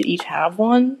like we could each have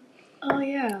one. Oh,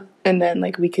 yeah. And then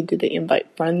like we could do the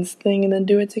invite friends thing and then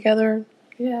do it together.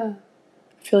 Yeah.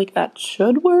 I feel like that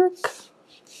should work.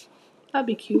 That'd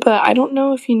be cute. But I don't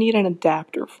know if you need an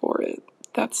adapter for it.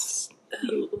 That's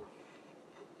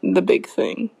the big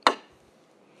thing.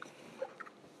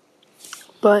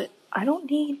 But I don't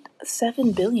need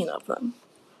 7 billion of them.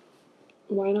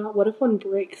 Why not? What if one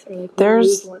breaks or like There's-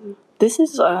 we lose one? This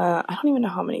is, I don't even know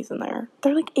how many's in there.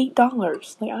 They're like $8.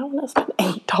 Like, I don't want to spend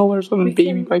 $8 on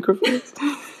baby microphones.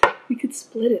 We could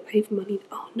split it. I have money.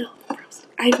 Oh, no.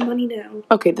 I have money now.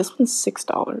 Okay, this one's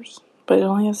 $6, but it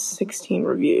only has 16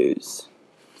 reviews.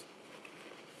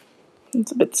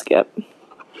 It's a bit skip.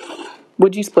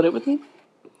 Would you split it with me?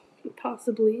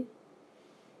 Possibly.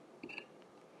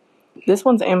 This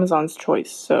one's Amazon's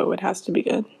choice, so it has to be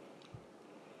good.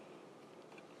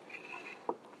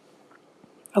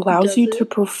 Allows Does you it? to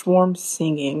perform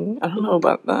singing. I don't know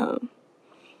about that.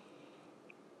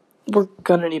 We're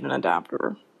gonna need an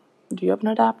adapter. Do you have an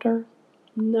adapter?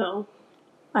 No.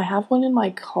 I have one in my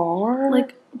car.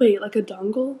 Like, wait, like a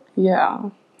dongle? Yeah.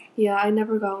 Yeah, I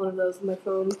never got one of those on my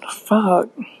phone. Fuck.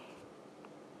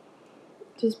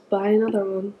 Just buy another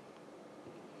one.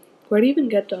 Where do you even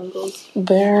get dongles? I feel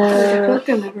There. like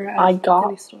they're never at I got-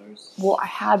 any stores. Well, I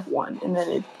had one and then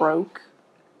it broke.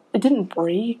 It didn't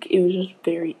break. It was just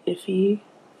very iffy.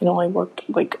 It only worked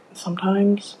like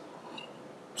sometimes.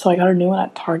 So I got a new one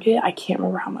at Target. I can't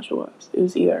remember how much it was.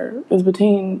 It was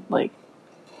between like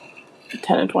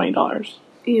 $10 and $20.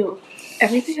 Ew.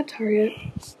 Everything at Target.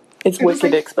 It's It was,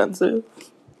 wicked like- expensive.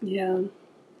 Yeah.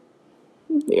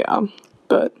 Yeah,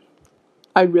 but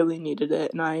I really needed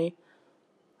it, and I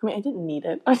mean, I didn't need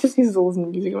it. I just used to listen to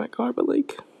music in my car, but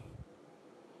like,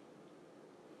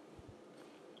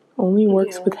 only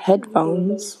works Yeah, with one of headphones.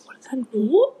 those. What does that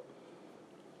mean? Whoop.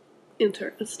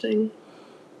 Interesting.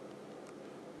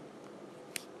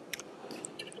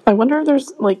 I wonder if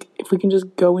there's like if we can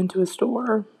just go into a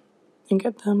store and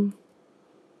get them.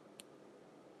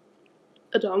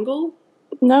 A dongle?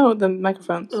 No, the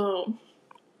microphones. Oh.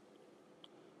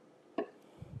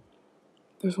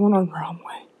 There's one on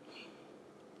Romway.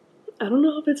 I don't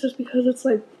know if it's just because it's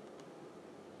like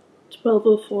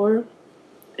 12:04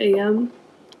 a.m.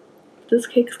 This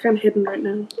cake's kind of hidden right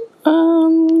now.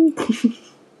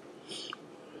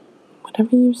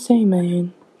 Whatever you say,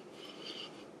 man.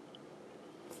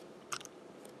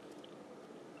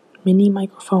 Mini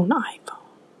microphone iPhone.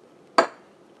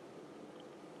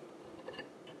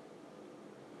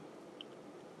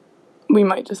 We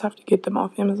might just have to get them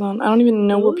off Amazon. I don't even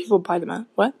know where Those? people buy them at.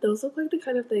 What? Those look like the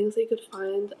kind of things that you could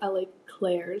find at like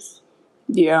Claire's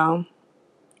Yeah.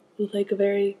 with like a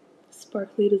very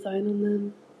sparkly design on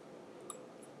them.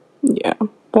 Yeah.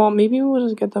 Well, maybe we'll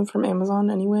just get them from Amazon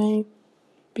anyway.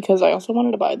 Because I also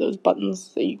wanted to buy those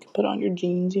buttons that you can put on your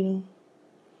jeans, you know?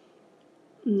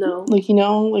 No. Like, you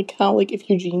know, like how, like, if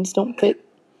your jeans don't fit,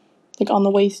 like, on the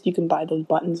waist, you can buy those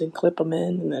buttons and clip them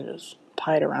in and then just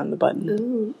tie it around the button.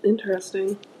 Oh,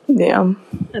 interesting. Yeah.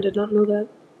 I did not know that.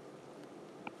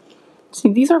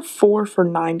 See, these are 4 for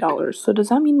 $9. So does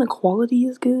that mean the quality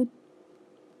is good?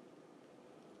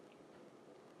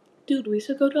 Dude, we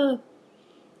should go to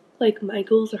like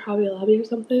Michael's or Hobby Lobby or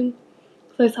something.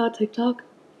 Because I saw a TikTok.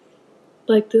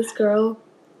 Like this girl,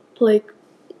 like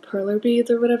perler beads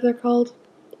or whatever they're called,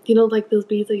 You know, like those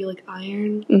beads that you like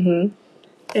iron Mm-hmm.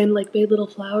 and like made little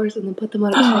flowers and then put them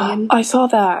on a chain. I saw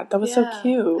that. That was so Yeah,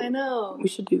 cute. I know. We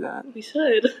should do that. We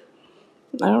should.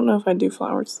 I don't know if I do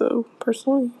flowers though,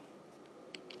 personally.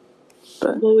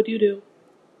 But What would you do?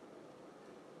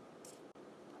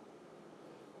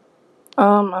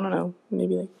 I don't know.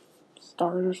 Maybe like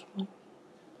stars or something.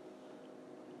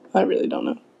 I really don't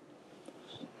know.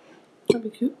 That'd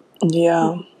be cute.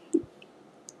 Yeah.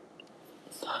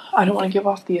 I don't want to give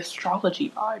off the astrology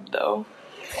vibe though.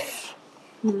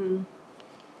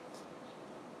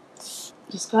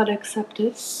 Just gotta accept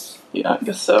it. Yeah, I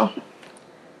guess so.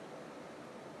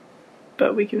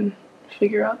 But we can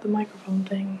figure out the microphone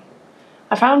thing.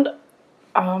 I found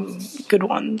good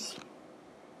ones.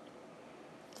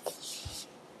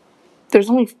 There's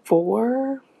only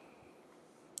 4.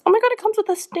 Oh my god, it comes with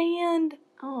a stand.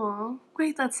 Oh,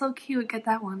 wait, that's so cute. Get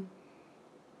that one.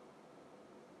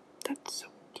 That's so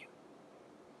cute.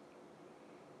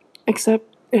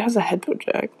 Except it has a headphone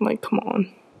jack. I'm like, come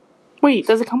on. Wait,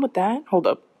 does it come with that? Hold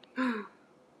up.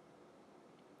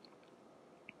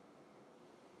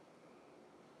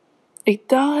 It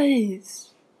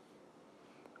does.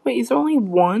 Wait, is there only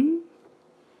one?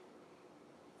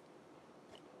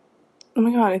 Oh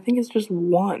my god, I think it's just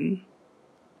one.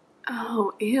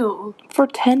 Oh, ew. For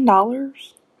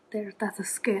 $10? That's a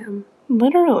scam.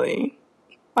 Literally.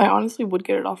 I honestly would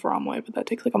get it off Romway, but that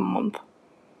takes like a month.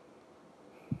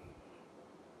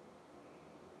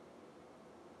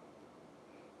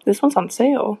 This one's on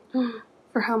sale.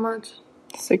 For how much?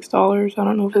 $6. I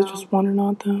don't know if it's just one or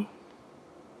not though.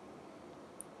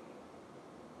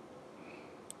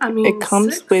 I mean, It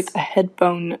comes 6? with a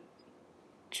headphone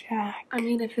jack. I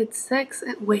mean, if it's 6,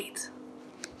 wait.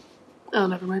 Oh,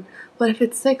 never mind. But if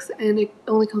it's 6 and it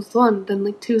only comes with one, then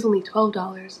like 2 is only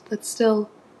 $12. That's still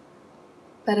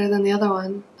better than the other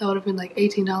one. That would have been like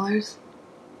 $18.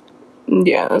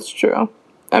 Yeah, that's true.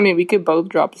 I mean, we could both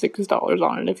drop $6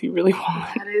 on it if you really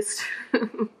want. That is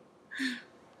true.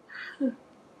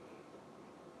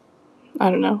 I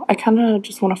don't know. I kind of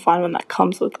just want to find one that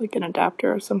comes with like an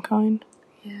adapter of some kind.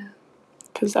 Yeah.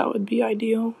 Because that would be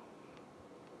ideal.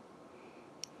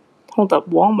 Hold up,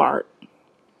 Walmart.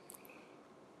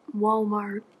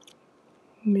 Walmart.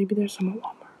 Maybe there's some at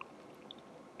Walmart.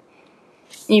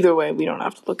 Either way, we don't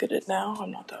have to look at it now.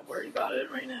 I'm not that worried about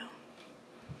it right now.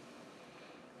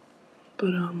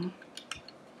 But,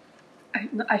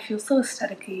 I feel so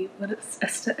aesthetic-y when it's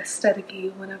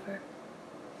aesthetic-y whenever.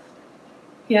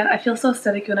 Yeah, I feel so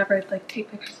aesthetic whenever I like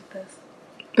take pictures of this.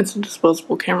 it's a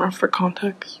disposable camera for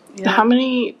context. Yeah. How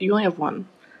many? You only have one.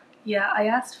 Yeah, I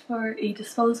asked for a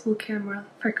disposable camera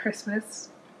for Christmas,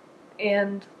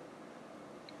 and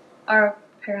our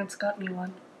parents got me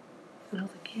one. And I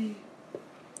was like, yay.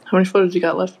 How many photos you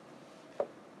got left?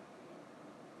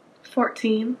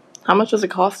 14. How much does it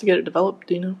cost to get it developed,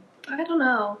 do you know? I don't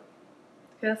know.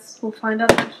 Guess we'll find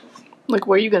out eventually. Like,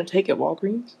 where are you going to take it,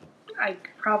 Walgreens?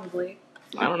 Probably.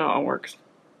 I don't know how it works.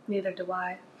 Neither do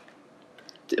I.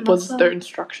 Was there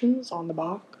instructions on the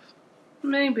box?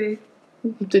 Maybe.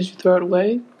 Did you throw it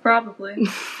away? Probably.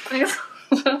 I guess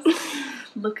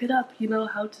just look it up. You know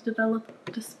how to develop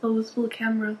a disposable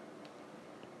camera.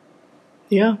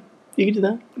 Yeah, you can do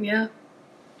that. Yeah.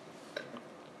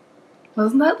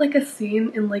 Wasn't that like a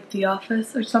scene in like The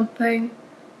Office or something?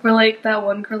 Where like that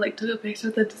one girl like took a picture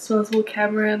with a disposable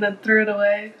camera and then threw it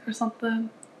away or something?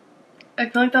 I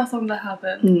feel like that was something that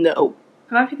happened. No.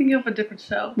 I might be thinking of a different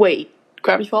show. Wait,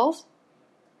 Gravity Falls?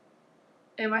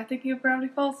 Am I thinking of Gravity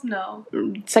Falls? No.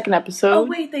 Second episode. Oh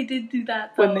wait, they did do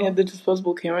that though. When they had the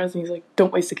disposable cameras, and he's like,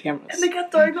 "Don't waste the cameras." And they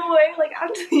kept throwing them away like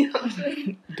out to the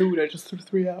ocean. Dude, I just threw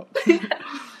 3 out.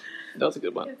 That was a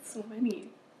good one. It's so many.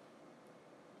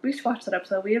 We should watch that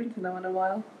episode. We haven't seen that one in a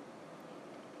while.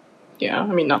 Yeah, I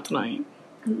mean, not tonight.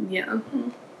 Yeah.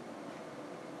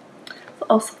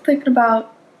 Also thinking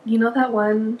about, you know that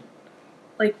one,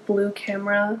 like, blue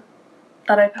camera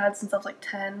that I've had since I was, like,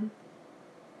 10?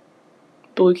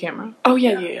 Blue camera. Oh,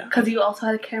 yeah. Because you also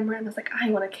had a camera, and I was like, I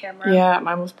want a camera. Yeah,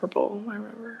 mine was purple, I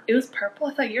remember. It was purple?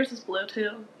 I thought yours was blue,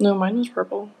 too. No, mine was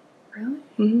purple. Really?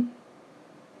 Mm-hmm.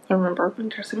 I remember.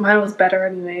 Interesting. Mine was better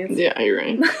anyways. Yeah, you're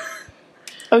right.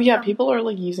 Oh, yeah, people are,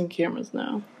 like, using cameras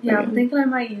now. Yeah, I'm thinking I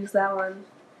might use that one,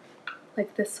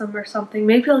 like, this summer or something.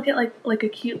 Maybe I'll get, like a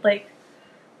cute, like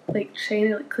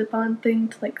chain, like, clip-on thing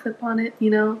to, like, clip on it, you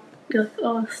know? Be like,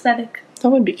 oh, aesthetic. That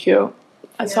would be cute.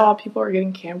 I Yeah. saw people are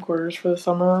getting camcorders for the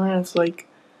summer, and it's like,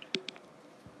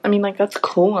 I mean, like, that's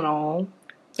cool and all.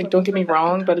 Like, don't get me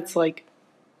wrong, but it's like,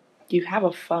 you have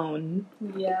a phone.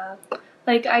 Yeah.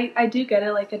 Like, I do get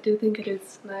it. Like, I do think it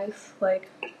is nice. Like,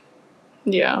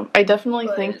 Yeah, I definitely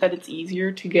But- think that it's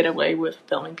easier to get away with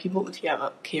filming people if you have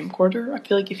a camcorder. I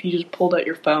feel like if you just pulled out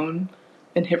your phone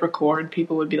and hit record,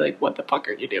 people would be like, "What the fuck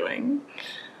are you doing?"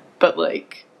 But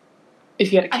like,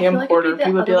 if you had a I feel like it'd be camcorder, the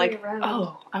people would be other way like, around.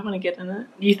 "Oh, I want to get in it."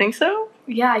 You think so?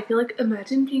 Yeah, I feel like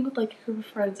imagine being with like a group of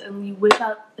friends and you whip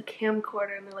out a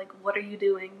camcorder and they're like, "What are you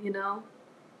doing?" You know?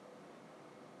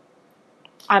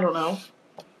 I don't know.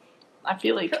 I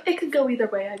feel like It could go either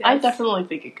way, I guess. I definitely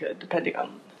think it could, depending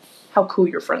on how cool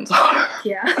your friends are.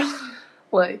 Yeah.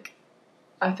 Like,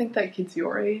 I think that kids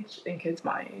your age and kids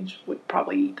my age would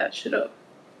probably eat that shit up.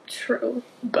 True.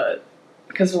 But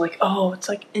because they're like, oh, it's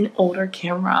like an older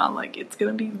camera, like it's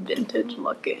gonna be vintage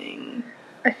looking.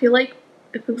 I feel like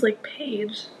if it was like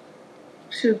Paige,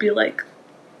 she would be like,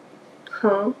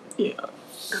 huh? Yeah.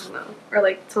 I don't know. Or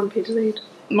like it's on Paige's age.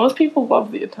 Most people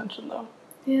love the attention though.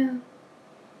 Yeah.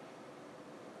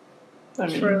 I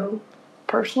mean, True.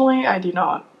 personally, I do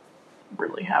not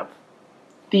really have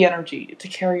the energy to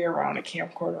carry around a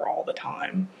camcorder all the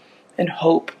time and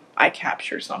hope I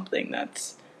capture something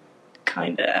that's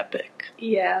kind of epic.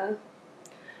 Yeah.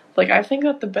 Like, I think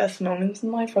that the best moments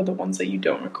in life are the ones that you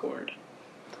don't record.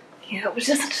 Yeah, which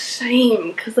is such a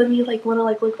shame, because then you like want to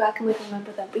like look back and like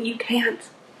remember them, but you can't.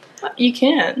 You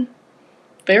can.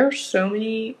 There are so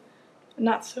many,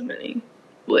 not so many.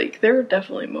 Like, there are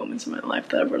definitely moments in my life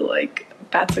that were like,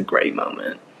 that's a great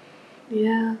moment.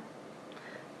 Yeah.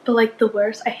 But like the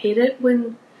worst, I hate it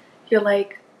when you're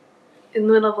like in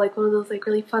the middle of like one of those like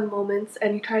really fun moments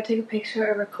and you try to take a picture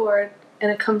or record and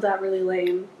it comes out really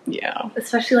lame. Yeah.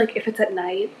 Especially like if it's at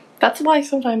night. That's why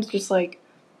sometimes just like,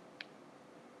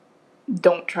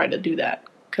 don't try to do that.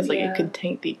 Because like, Yeah. it could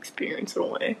taint the experience in a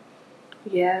way.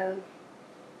 Yeah.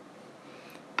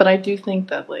 But I do think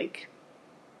that, like,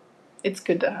 it's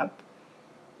good to have,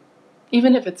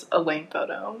 even if it's a lame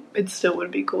photo, it still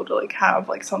would be cool to, like, have,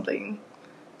 like, something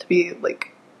to be,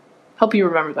 like, help you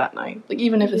remember that night. Like,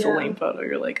 even if it's a Yeah. lame photo,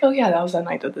 you're like, oh, yeah, that was that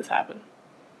night that this happened.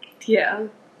 Yeah.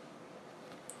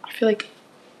 I feel like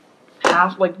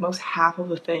most half of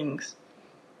the things,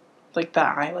 like,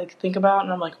 that I, like, think about,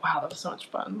 and I'm like, wow, that was so much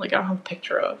fun. Like, I don't have a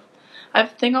picture of. I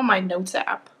have a thing on my notes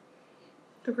app.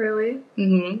 Really?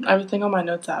 I have a thing on my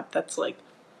notes app that's, like,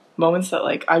 moments that,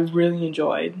 like, I really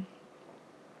enjoyed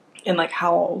and, like,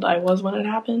 how old I was when it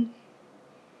happened.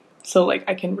 So, like,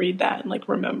 I can read that and, like,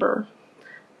 remember.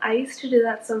 I used to do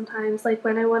that sometimes. Like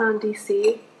when I went on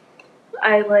DC,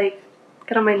 I like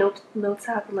get on my notes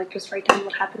app and like just write down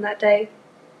what happened that day.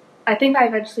 I think I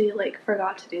eventually like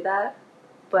forgot to do that,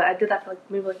 but I did that for like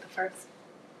maybe like the first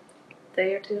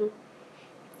day or two.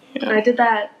 Yeah. And I did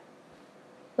that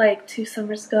like 2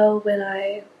 summers ago when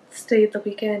I stayed the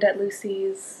weekend at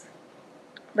Lucy's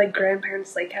like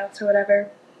grandparents' lake house or whatever.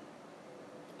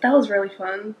 That was really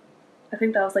fun. I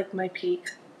think that was like my peak.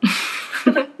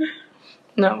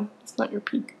 No, it's not your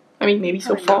peak. I mean, maybe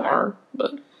so Probably far,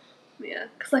 but Yeah,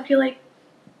 because I feel like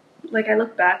I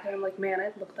look back and I'm like, man,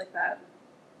 it looked like that.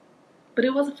 But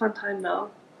it was a fun time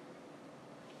though.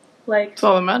 Like, it's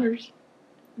all that matters.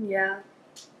 yeah,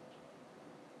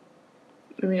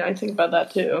 I mean, I think about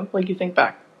that too. Like, you think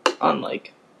back on,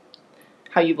 like,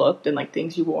 how you looked and, like,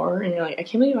 things you wore, and you're like, I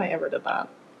can't believe I ever did that.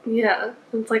 yeah.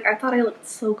 And it's like, I thought I looked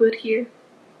so good here.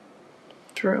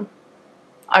 True.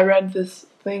 I read this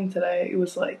thing today. It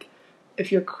was like,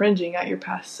 if you're cringing at your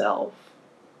past self,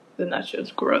 then that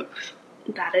shows growth.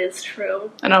 That is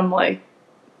true. And I'm like,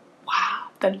 wow,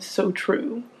 that is so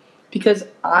true. Because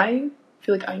I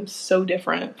feel like I'm so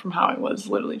different from how I was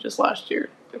literally just last year.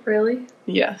 Really?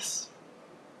 Yes.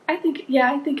 I think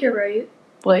you're right.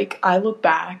 Like, I look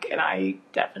back and I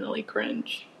definitely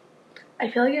cringe. I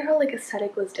feel like your whole like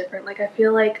aesthetic was different. Like, I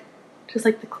feel like just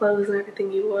like the clothes and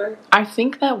everything you wore. I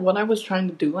think that what I was trying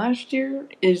to do last year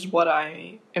is what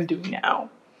I am doing now.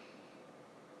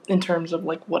 In terms of,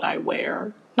 like, what I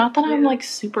wear. Not that I'm, Yeah. like,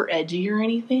 super edgy or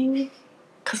anything.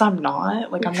 Because I'm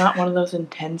not. Like, I'm not one of those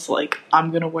intense, like,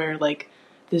 I'm gonna wear, like,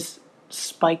 this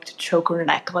spiked choker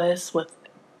necklace with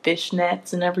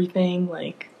fishnets and everything.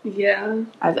 Like, Yeah.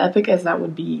 as epic as that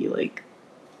would be, like,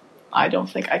 I don't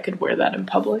think I could wear that in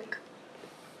public.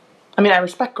 I mean, I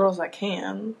respect girls that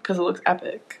can, because it looks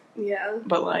epic. Yeah.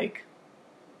 But, like,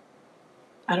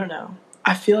 I don't know.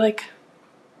 I feel like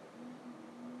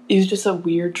it was just a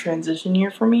weird transition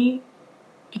year for me,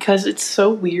 because it's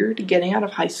so weird getting out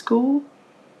of high school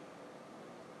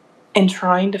and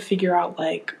trying to figure out,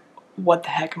 like, what the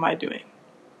heck am I doing?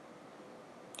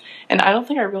 And I don't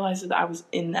think I realized that I was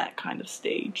in that kind of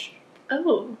stage.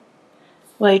 Oh.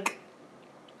 Like,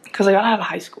 because I got out of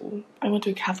high school. I went to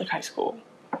a Catholic high school.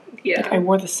 Yeah. Like, I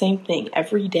wore the same thing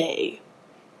every day.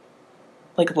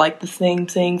 like the same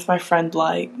things my friends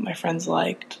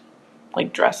liked,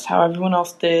 like dressed how everyone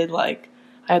else did. Like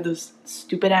I had those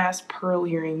stupid ass pearl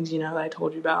earrings, that I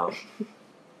told you about.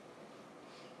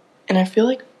 And I feel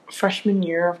like freshman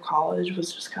year of college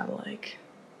was just kind of like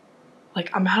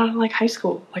I'm out of like high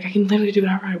school. Like I can literally do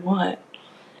whatever I want.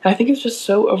 And I think it's just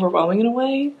so overwhelming in a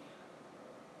way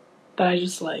that I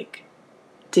just like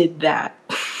did that.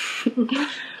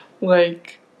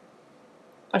 Like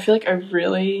I feel like I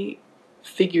really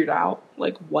figured out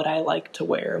like what I liked to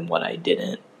wear and what I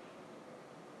didn't.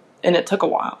 And it took a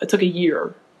while. It took a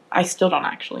year. I still don't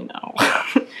actually know.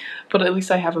 But at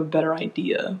least I have a better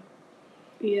idea.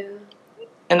 Yeah.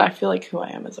 And I feel like who I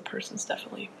am as a person is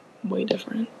definitely way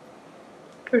different.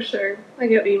 For sure. I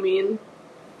get what you mean.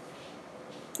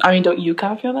 I mean, don't you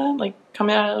kind of feel that? Like,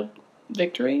 coming out of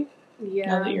victory? Yeah.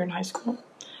 Now that you're in high school?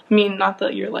 I mean, not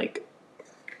that you're, like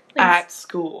at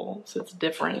school, so it's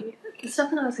different. The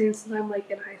stuff that I was saying since I'm, like,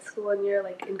 in high school and you're,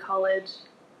 like, in college,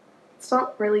 it's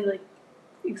not really, like,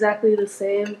 exactly the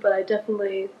same, but I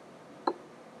definitely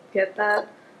get that.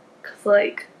 Because,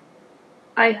 like,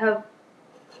 I have,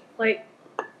 like,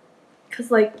 because,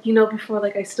 like, before,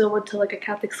 like, I still went to, like, a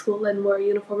Catholic school and wore a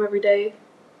uniform every day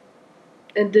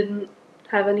and didn't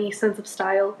have any sense of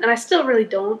style. And I still really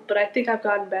don't, but I think I've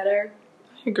gotten better.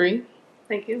 I agree.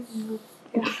 Thank you.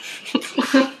 Yeah.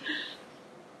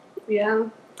 Yeah.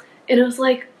 And it was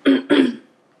like,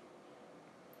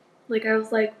 like, I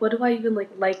was like, what do I even,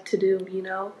 like to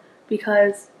do,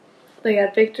 Because, like,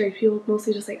 at Victory, people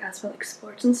mostly just, like, ask for, like,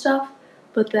 sports and stuff.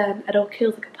 But then at Oak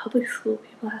Hills, like, a public school,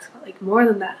 people ask about, like, more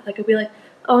than that. Like, I'd be like,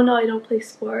 oh, no, I don't play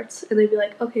sports. And they'd be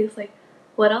like, okay, it's like,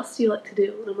 what else do you like to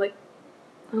do? And I'm like,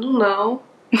 I don't know.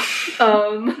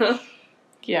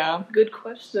 Yeah. Good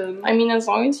question. I mean, as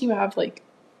long as you have, like,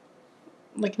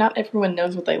 not everyone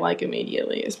knows what they like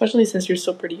immediately, especially since you're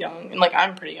still pretty young. And, like,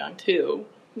 I'm pretty young, too.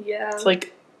 Yeah. It's,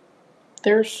 like,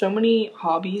 there are so many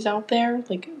hobbies out there.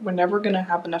 Like, we're never going to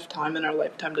have enough time in our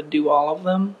lifetime to do all of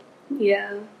them.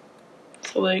 Yeah.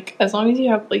 So, like, as long as you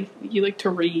have, like, you like to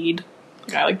read.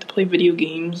 Like, I like to play video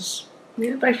games.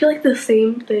 Yeah, but I feel like the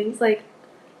same things, like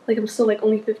I'm still, like,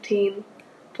 only 15.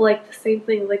 But, like, the same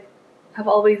thing, like, have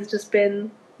always just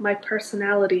been my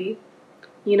personality.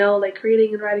 Like,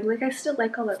 reading and writing. Like, I still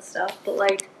like all that stuff. But,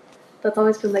 like, that's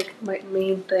always been, like, my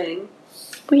main thing.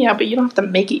 But yeah, but you don't have to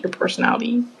make it your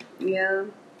personality. Yeah.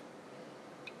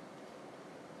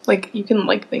 Like, you can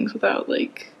like things without,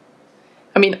 like...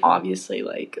 I mean, obviously,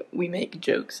 like, we make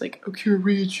jokes, like, okay,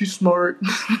 read, she's smart.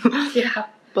 Yeah.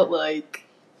 But, like...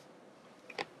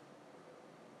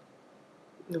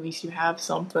 at least you have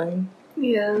something.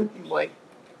 Yeah. Like...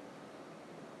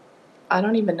 I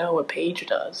don't even know what Paige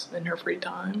does in her free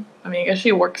time. I mean, I guess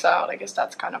she works out. I guess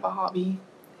that's kind of a hobby.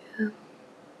 Yeah.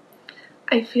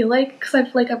 I feel like, because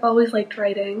I've always liked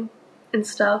writing and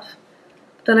stuff.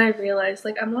 Then I realized,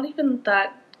 like, I'm not even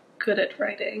that good at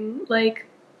writing. Like,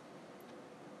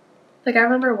 I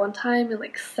remember one time in,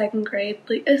 like, 2nd grade,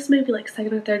 like, it's maybe, like,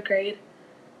 2nd or 3rd grade,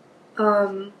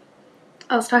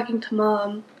 I was talking to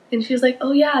Mom, and she was like,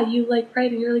 oh, yeah, you like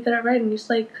writing, you're really good at writing, you should,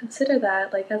 like, consider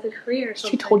that, like, as a career or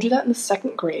something. She told you that in the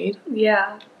 2nd grade?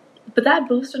 Yeah. But that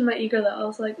boosted my ego, though. I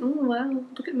was like, oh, wow,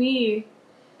 look at me.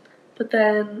 But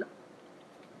then,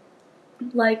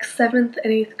 like, 7th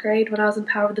and 8th grade, when I was in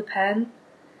Power with the Pen,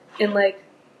 and, like,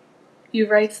 they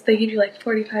give you, like,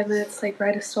 45 minutes, like,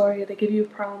 write a story, they give you a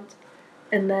prompt,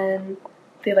 and then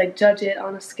they, like, judge it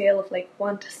on a scale of, like,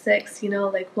 1 to 6,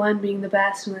 like, 1 being the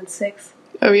best, and then 6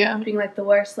 Oh, yeah. being, like, the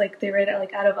worst. Like, they rate it,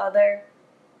 like, out of other,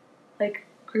 like,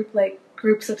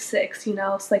 groups of 6,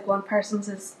 so, like, one person's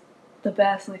is the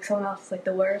best, and, like, someone else is, like,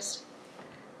 the worst.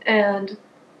 And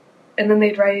then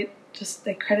they'd write just,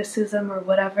 like, criticism or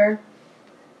whatever.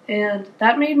 And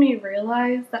that made me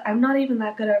realize that I'm not even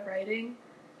that good at writing.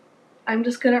 I'm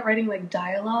just good at writing, like,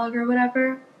 dialogue or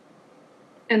whatever.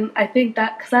 And I think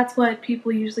because that's what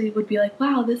people usually would be like,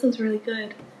 wow, this is really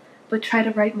good. But try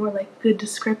to write more, like, good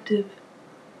descriptive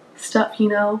stuff,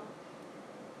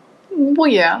 Well,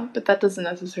 yeah, but that doesn't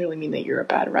necessarily mean that you're a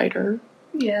bad writer.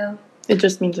 Yeah. It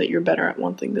just means that you're better at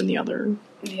one thing than the other.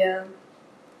 Yeah.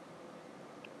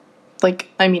 Like,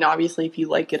 I mean, obviously, if you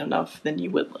like it enough, then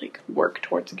you would, like, work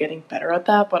towards getting better at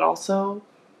that, but also,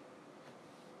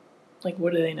 like,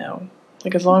 what do they know?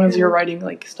 Like, as long as you're writing,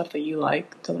 like, stuff that you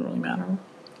like, it doesn't really matter.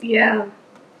 Yeah.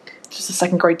 Just a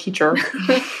 2nd grade teacher.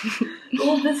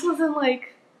 Well, this wasn't,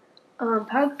 like,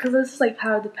 because this is, like,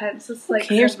 Power of the Pen, so it's, like...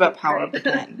 Who cares about Power of the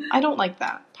Pen? I don't like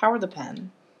that. Power of the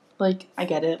Pen. Like, I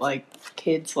get it, like,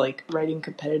 kids, like, writing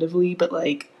competitively, but,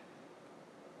 like,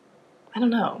 I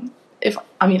don't know.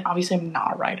 Obviously I'm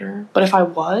not a writer, but if I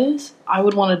was, I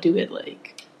would want to do it,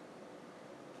 like,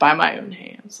 by my own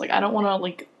hands. Like, I don't want to,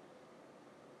 like,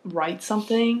 write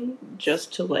something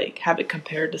just to, like, have it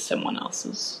compared to someone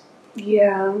else's.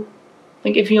 Yeah.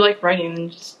 Like, if you like writing, then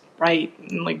just write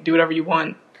and, like, do whatever you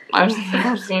want. I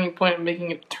don't see any point in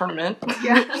making a tournament.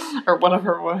 Yeah. Or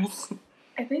whatever it was.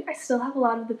 I think I still have a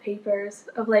lot of the papers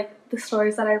of, like, the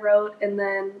stories that I wrote and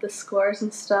then the scores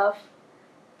and stuff.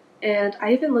 And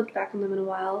I haven't looked back on them in a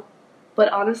while.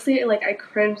 But honestly, like, I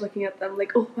cringe looking at them.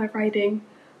 Like, oh, my writing.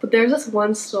 But there's this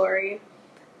one story.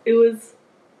 It was...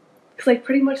 Because, like,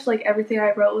 pretty much, like, everything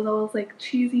I wrote was always, like,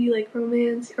 cheesy, like,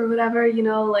 romance or whatever, you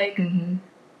know? Like,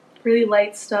 really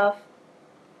light stuff.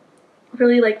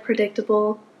 Really, like,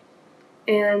 predictable.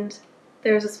 And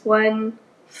there's this one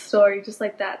story just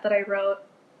like that I wrote.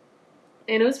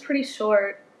 And it was pretty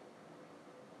short.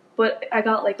 But I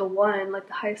got, like, a 1, like,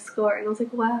 the highest score. And I was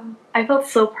like, wow. I felt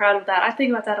so proud of that. I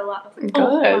think about that a lot. I was like,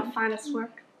 oh, my finest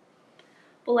work.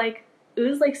 But, like, it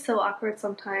was, like, so awkward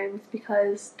sometimes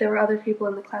because there were other people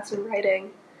in the classroom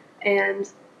writing. And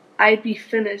I'd be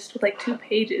finished with, like, 2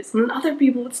 pages. And then other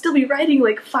people would still be writing,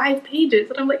 like, 5 pages.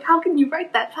 And I'm like, how can you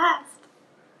write that fast?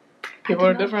 People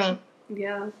are different.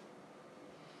 Yeah.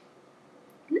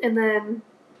 And then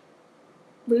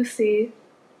Lucy,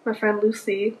 my friend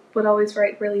Lucy, would always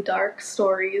write really dark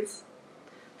stories.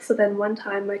 So then one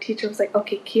time my teacher was like,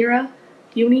 okay, Kira,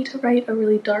 you need to write a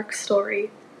really dark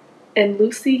story. And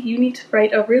Lucy, you need to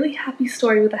write a really happy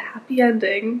story with a happy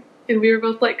ending. And we were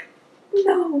both like,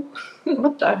 no.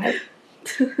 What the heck?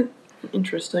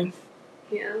 Interesting.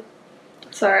 Yeah.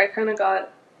 Sorry, I kind of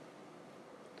got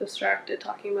distracted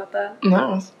talking about that.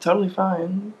 No, it's totally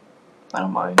fine. I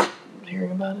don't mind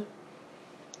hearing about it.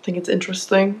 I think it's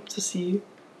interesting to see,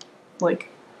 like,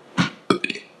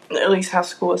 at least how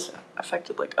school has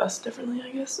affected, like, us differently,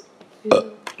 I guess. Yeah.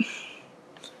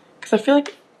 Because I feel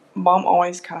like Mom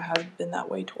always kind of has been that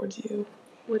way towards you.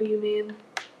 What do you mean?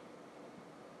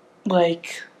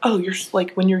 Like, oh, you're,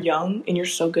 like, when you're young and you're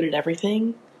so good at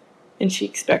everything, and she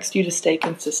expects you to stay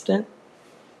consistent.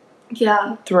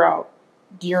 Yeah. Throughout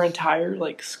your entire,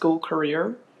 like, school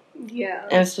career. Yeah.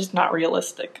 And it's just not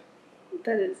realistic.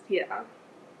 That is, yeah.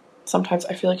 Sometimes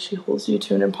I feel like she holds you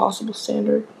to an impossible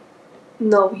standard.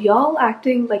 No, y'all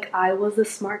acting like I was a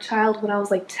smart child when I was,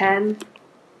 like, 10,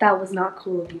 that was not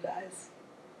cool of you guys.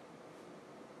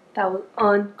 That was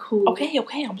uncool.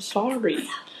 Okay, I'm sorry.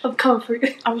 I'm comfort.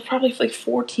 I was probably, like,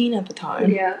 14 at the time.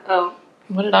 Yeah, oh.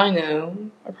 What did I know?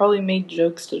 I probably made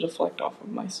jokes to deflect off of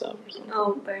myself or something.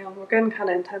 Oh, damn, we're getting kind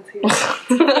of intense here.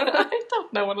 I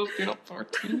don't know what I was doing at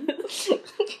 14.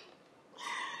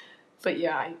 But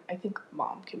yeah, I think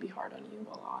Mom can be hard on you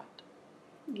a lot.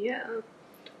 Yeah.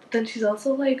 But then she's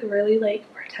also, like, really, like,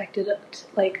 protective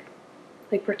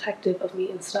of me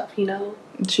and stuff, you know?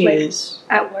 She like, is.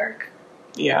 At work.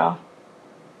 Yeah.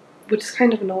 Which is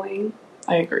kind of annoying.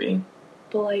 I agree.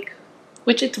 But, like...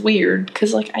 Which it's weird,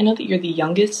 because, like, I know that you're the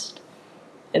youngest,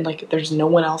 and, like, there's no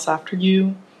one else after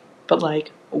you, but,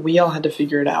 like, we all had to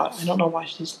figure it out. I don't know why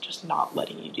she's just not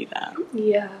letting you do that.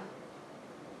 Yeah.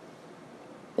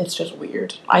 It's just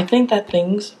weird. I think that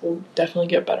things will definitely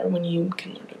get better when you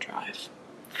can learn to drive.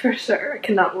 For sure. I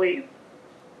cannot wait.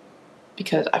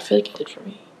 Because I feel like it did for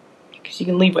me. Because you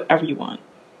can leave whatever you want.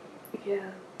 Yeah.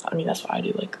 I mean, that's what I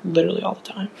do, like, literally all the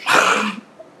time.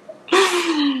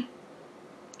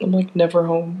 I'm, like, never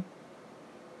home.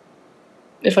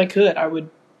 If I could, I would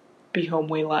be home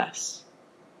way less.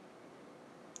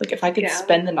 Like, if I could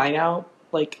spend the night out,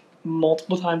 like,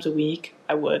 multiple times a week,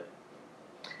 I would.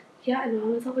 Yeah, and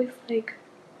Mom was always, like,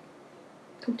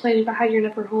 complaining about how you're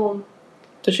never home.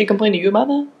 Does she complain to you about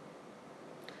that?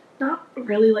 Not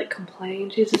really, like,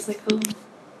 complain. She's just like, oh.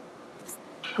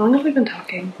 How long have we been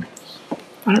talking?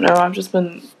 I don't know. I've just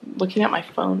been looking at my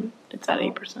phone. It's at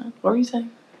 8%. What were you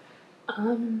saying?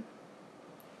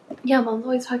 Yeah, Mom's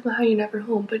always talking about how you're never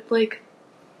home, but, like,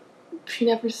 she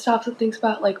never stops and thinks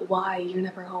about, like, why you're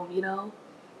never home, you know?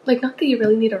 Like, not that you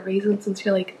really need a reason since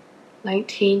you're, like,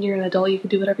 19, you're an adult, you can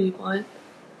do whatever you want.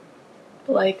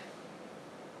 But, like,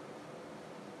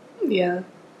 yeah.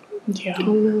 Yeah. I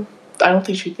don't know. I don't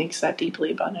think she thinks that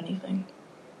deeply about anything.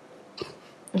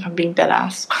 If I'm being dead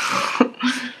ass.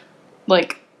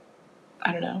 Like,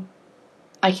 I don't know.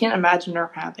 I can't imagine her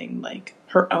having, like,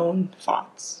 her own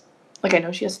thoughts. Like, I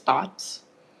know she has thoughts,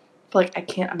 but, like, I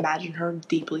can't imagine her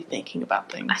deeply thinking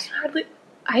about things.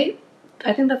 I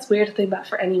think that's weird to think about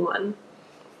for anyone.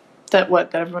 That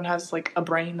everyone has, like, a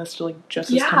brain that's, like,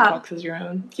 just as complex as your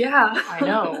own? Yeah. I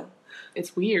know.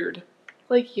 It's weird.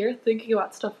 Like, you're thinking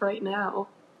about stuff right now.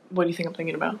 What do you think I'm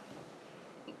thinking about?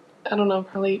 I don't know,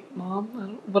 probably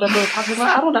Mom? Whatever we're talking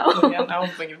about, I don't know. Yeah, now I'm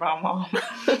thinking about Mom.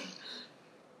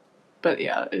 But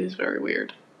yeah, it is very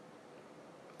weird.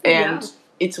 And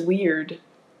it's weird.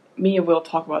 Me and Will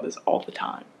talk about this all the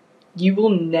time. You will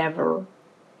never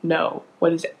know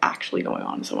what is actually going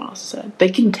on in someone else's head. They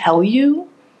can tell you,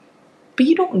 but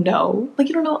you don't know. Like,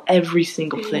 you don't know every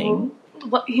single thing.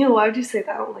 What, why would you say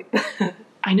that? I don't like that.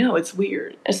 I know, it's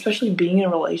weird. Especially being in a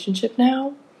relationship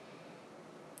now.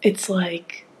 It's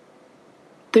like,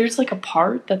 there's like a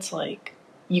part that's like,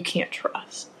 you can't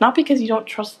trust. Not because you don't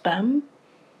trust them.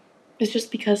 It's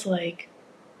just because, like,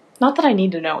 not that I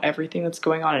need to know everything that's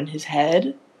going on in his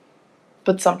head,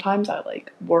 but sometimes I,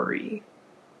 like, worry.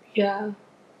 Yeah.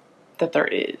 That there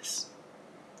is.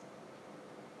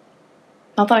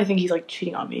 Not that I think he's, like,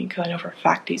 cheating on me, because I know for a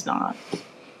fact he's not.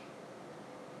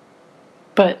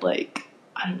 But, like,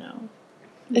 I don't know.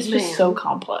 It's just so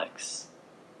complex.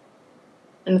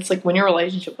 And it's like, when you're in a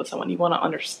relationship with someone, you want to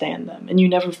understand them, and you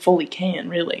never fully can,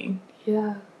 really.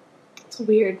 Yeah. It's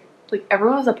weird. Like,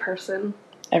 everyone's a person.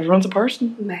 Everyone's a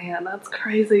person. Man, that's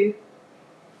crazy.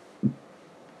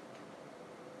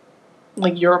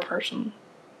 Like, you're a person.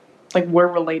 Like, we're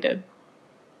related.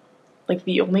 Like,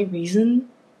 the only reason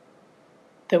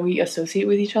that we associate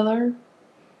with each other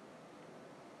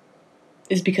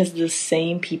is because the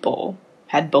same people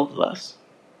had both of us.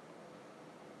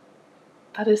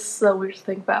 That is so weird to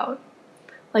think about.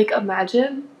 Like,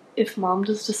 imagine if mom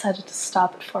just decided to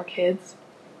stop at 4 kids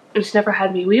and she never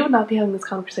had me. We would not be having this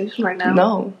conversation right now.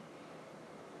 No.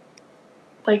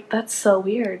 Like, that's so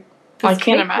weird. I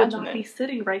can't imagine would not be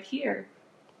sitting right here.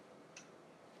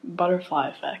 Butterfly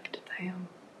effect. Damn.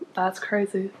 That's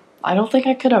crazy. I don't think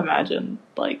I could imagine,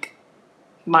 like,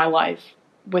 my life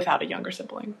without a younger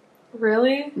sibling.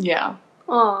 Really? Yeah.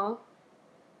 Aw.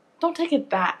 Don't take it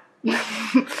that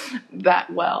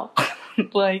well.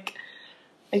 Like,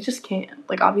 I just can't.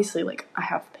 Like, obviously, like, I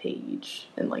have Paige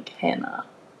and, like, Hannah.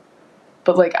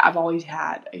 But, like, I've always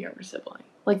had a younger sibling.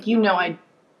 Like, you know, I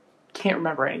can't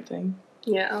remember anything.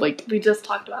 Yeah. Like, we just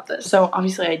talked about this. So,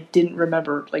 obviously, I didn't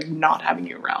remember, like, not having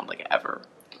you around, like, ever.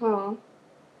 Oh.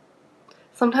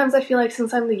 Sometimes I feel like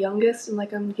since I'm the youngest and,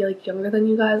 like, I'm, like, younger than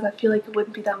you guys, I feel like it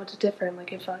wouldn't be that much different,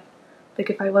 like, if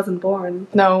I wasn't born.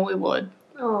 No, it would.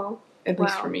 Oh. At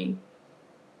least for me.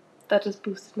 That just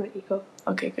boosted my ego.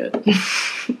 Okay, good.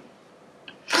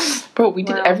 Bro, we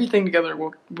did everything together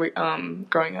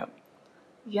growing up.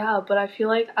 Yeah, but I feel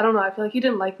like, I don't know, I feel like he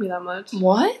didn't like me that much.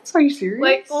 What? Are you serious?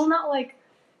 Like, not like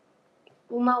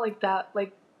that.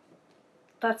 Like,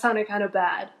 that sounded kind of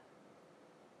bad.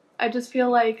 I just feel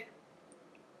like,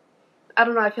 I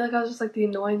don't know, I feel like I was just like the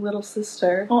annoying little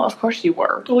sister. Well, of course you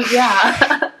were. Well,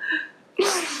 yeah.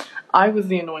 I was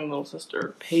the annoying little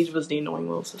sister. Paige was the annoying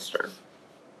little sister.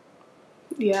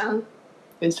 Yeah.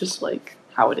 It's just like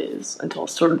how it is until a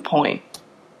certain point.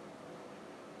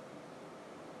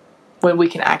 When we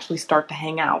can actually start to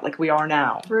hang out like we are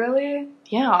now. Really?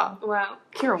 Yeah. Wow.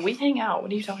 Kira, we hang out.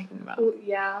 What are you talking about? Well,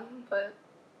 yeah, but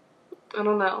I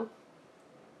don't know.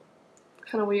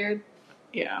 Kind of weird.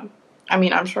 Yeah. I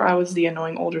mean, I'm sure I was the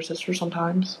annoying older sister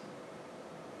sometimes.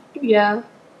 Yeah.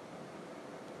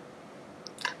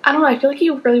 I don't know, I feel like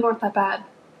you really weren't that bad.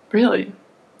 Really?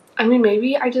 I mean,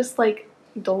 maybe I just, like,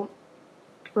 don't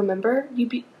remember.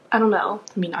 I don't know.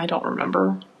 I mean, I don't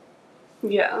remember.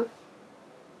 Yeah.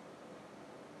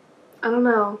 I don't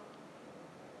know.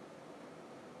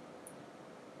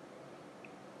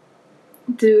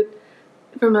 Dude,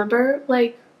 remember,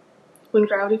 like, when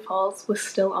Gravity Falls was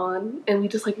still on and we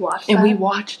just, like, watched it? And we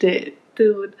watched it.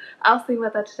 Dude, I was thinking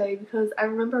about that today because I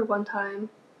remember one time,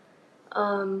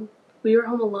 we were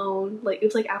home alone. Like, it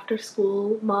was, like, after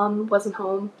school. Mom wasn't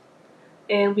home.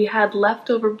 And we had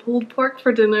leftover pulled pork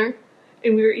for dinner.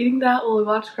 And we were eating that while we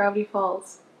watched Gravity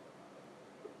Falls.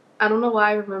 I don't know why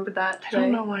I remembered that today. I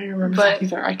don't know why you remember that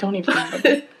either. I don't even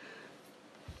remember.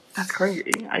 That's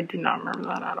crazy. I do not remember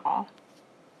that at all.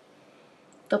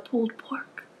 The pulled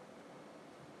pork.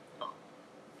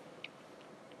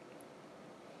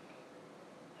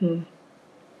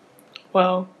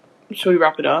 Well, should we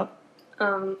wrap it up?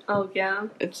 Oh yeah.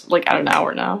 It's like at an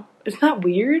hour now. Isn't that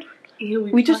weird? Ew,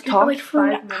 we just talked like for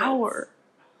an 5 minutes. hour.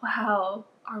 Wow.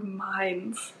 Our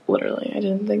minds. Literally, I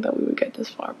didn't think that we would get this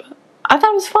far, but I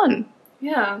thought it was fun.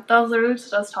 Yeah, that was literally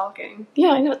just us talking. Yeah,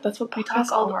 I know. That's what We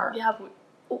talk all are. Yeah,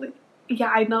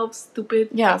 yeah, I know, stupid.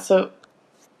 Yeah, so,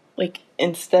 like,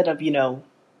 instead of,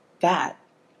 that,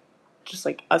 just,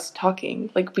 like, us talking,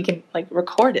 like, we can, like,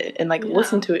 record it and, like,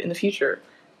 listen to it in the future.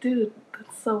 Dude,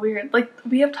 that's so weird. Like,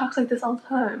 we have talks like this all the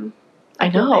time. I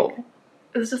know. Like,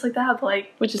 it's just like that, but,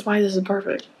 like... Which is why this is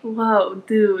perfect. Whoa,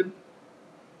 dude.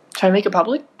 Should I make it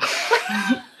public?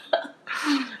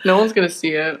 No one's gonna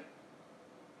see it.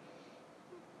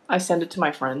 I send it to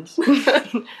my friends.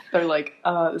 They're like,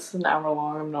 this is an hour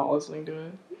long, I'm not listening to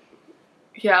it.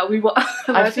 Yeah, we will.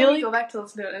 I feel we like go back to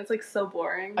listen to it, and it's like so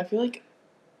boring. I feel like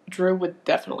Drew would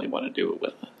definitely want to do it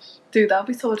with us. Dude, that would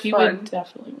be so much He fun. would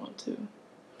definitely want to.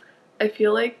 I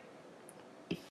feel like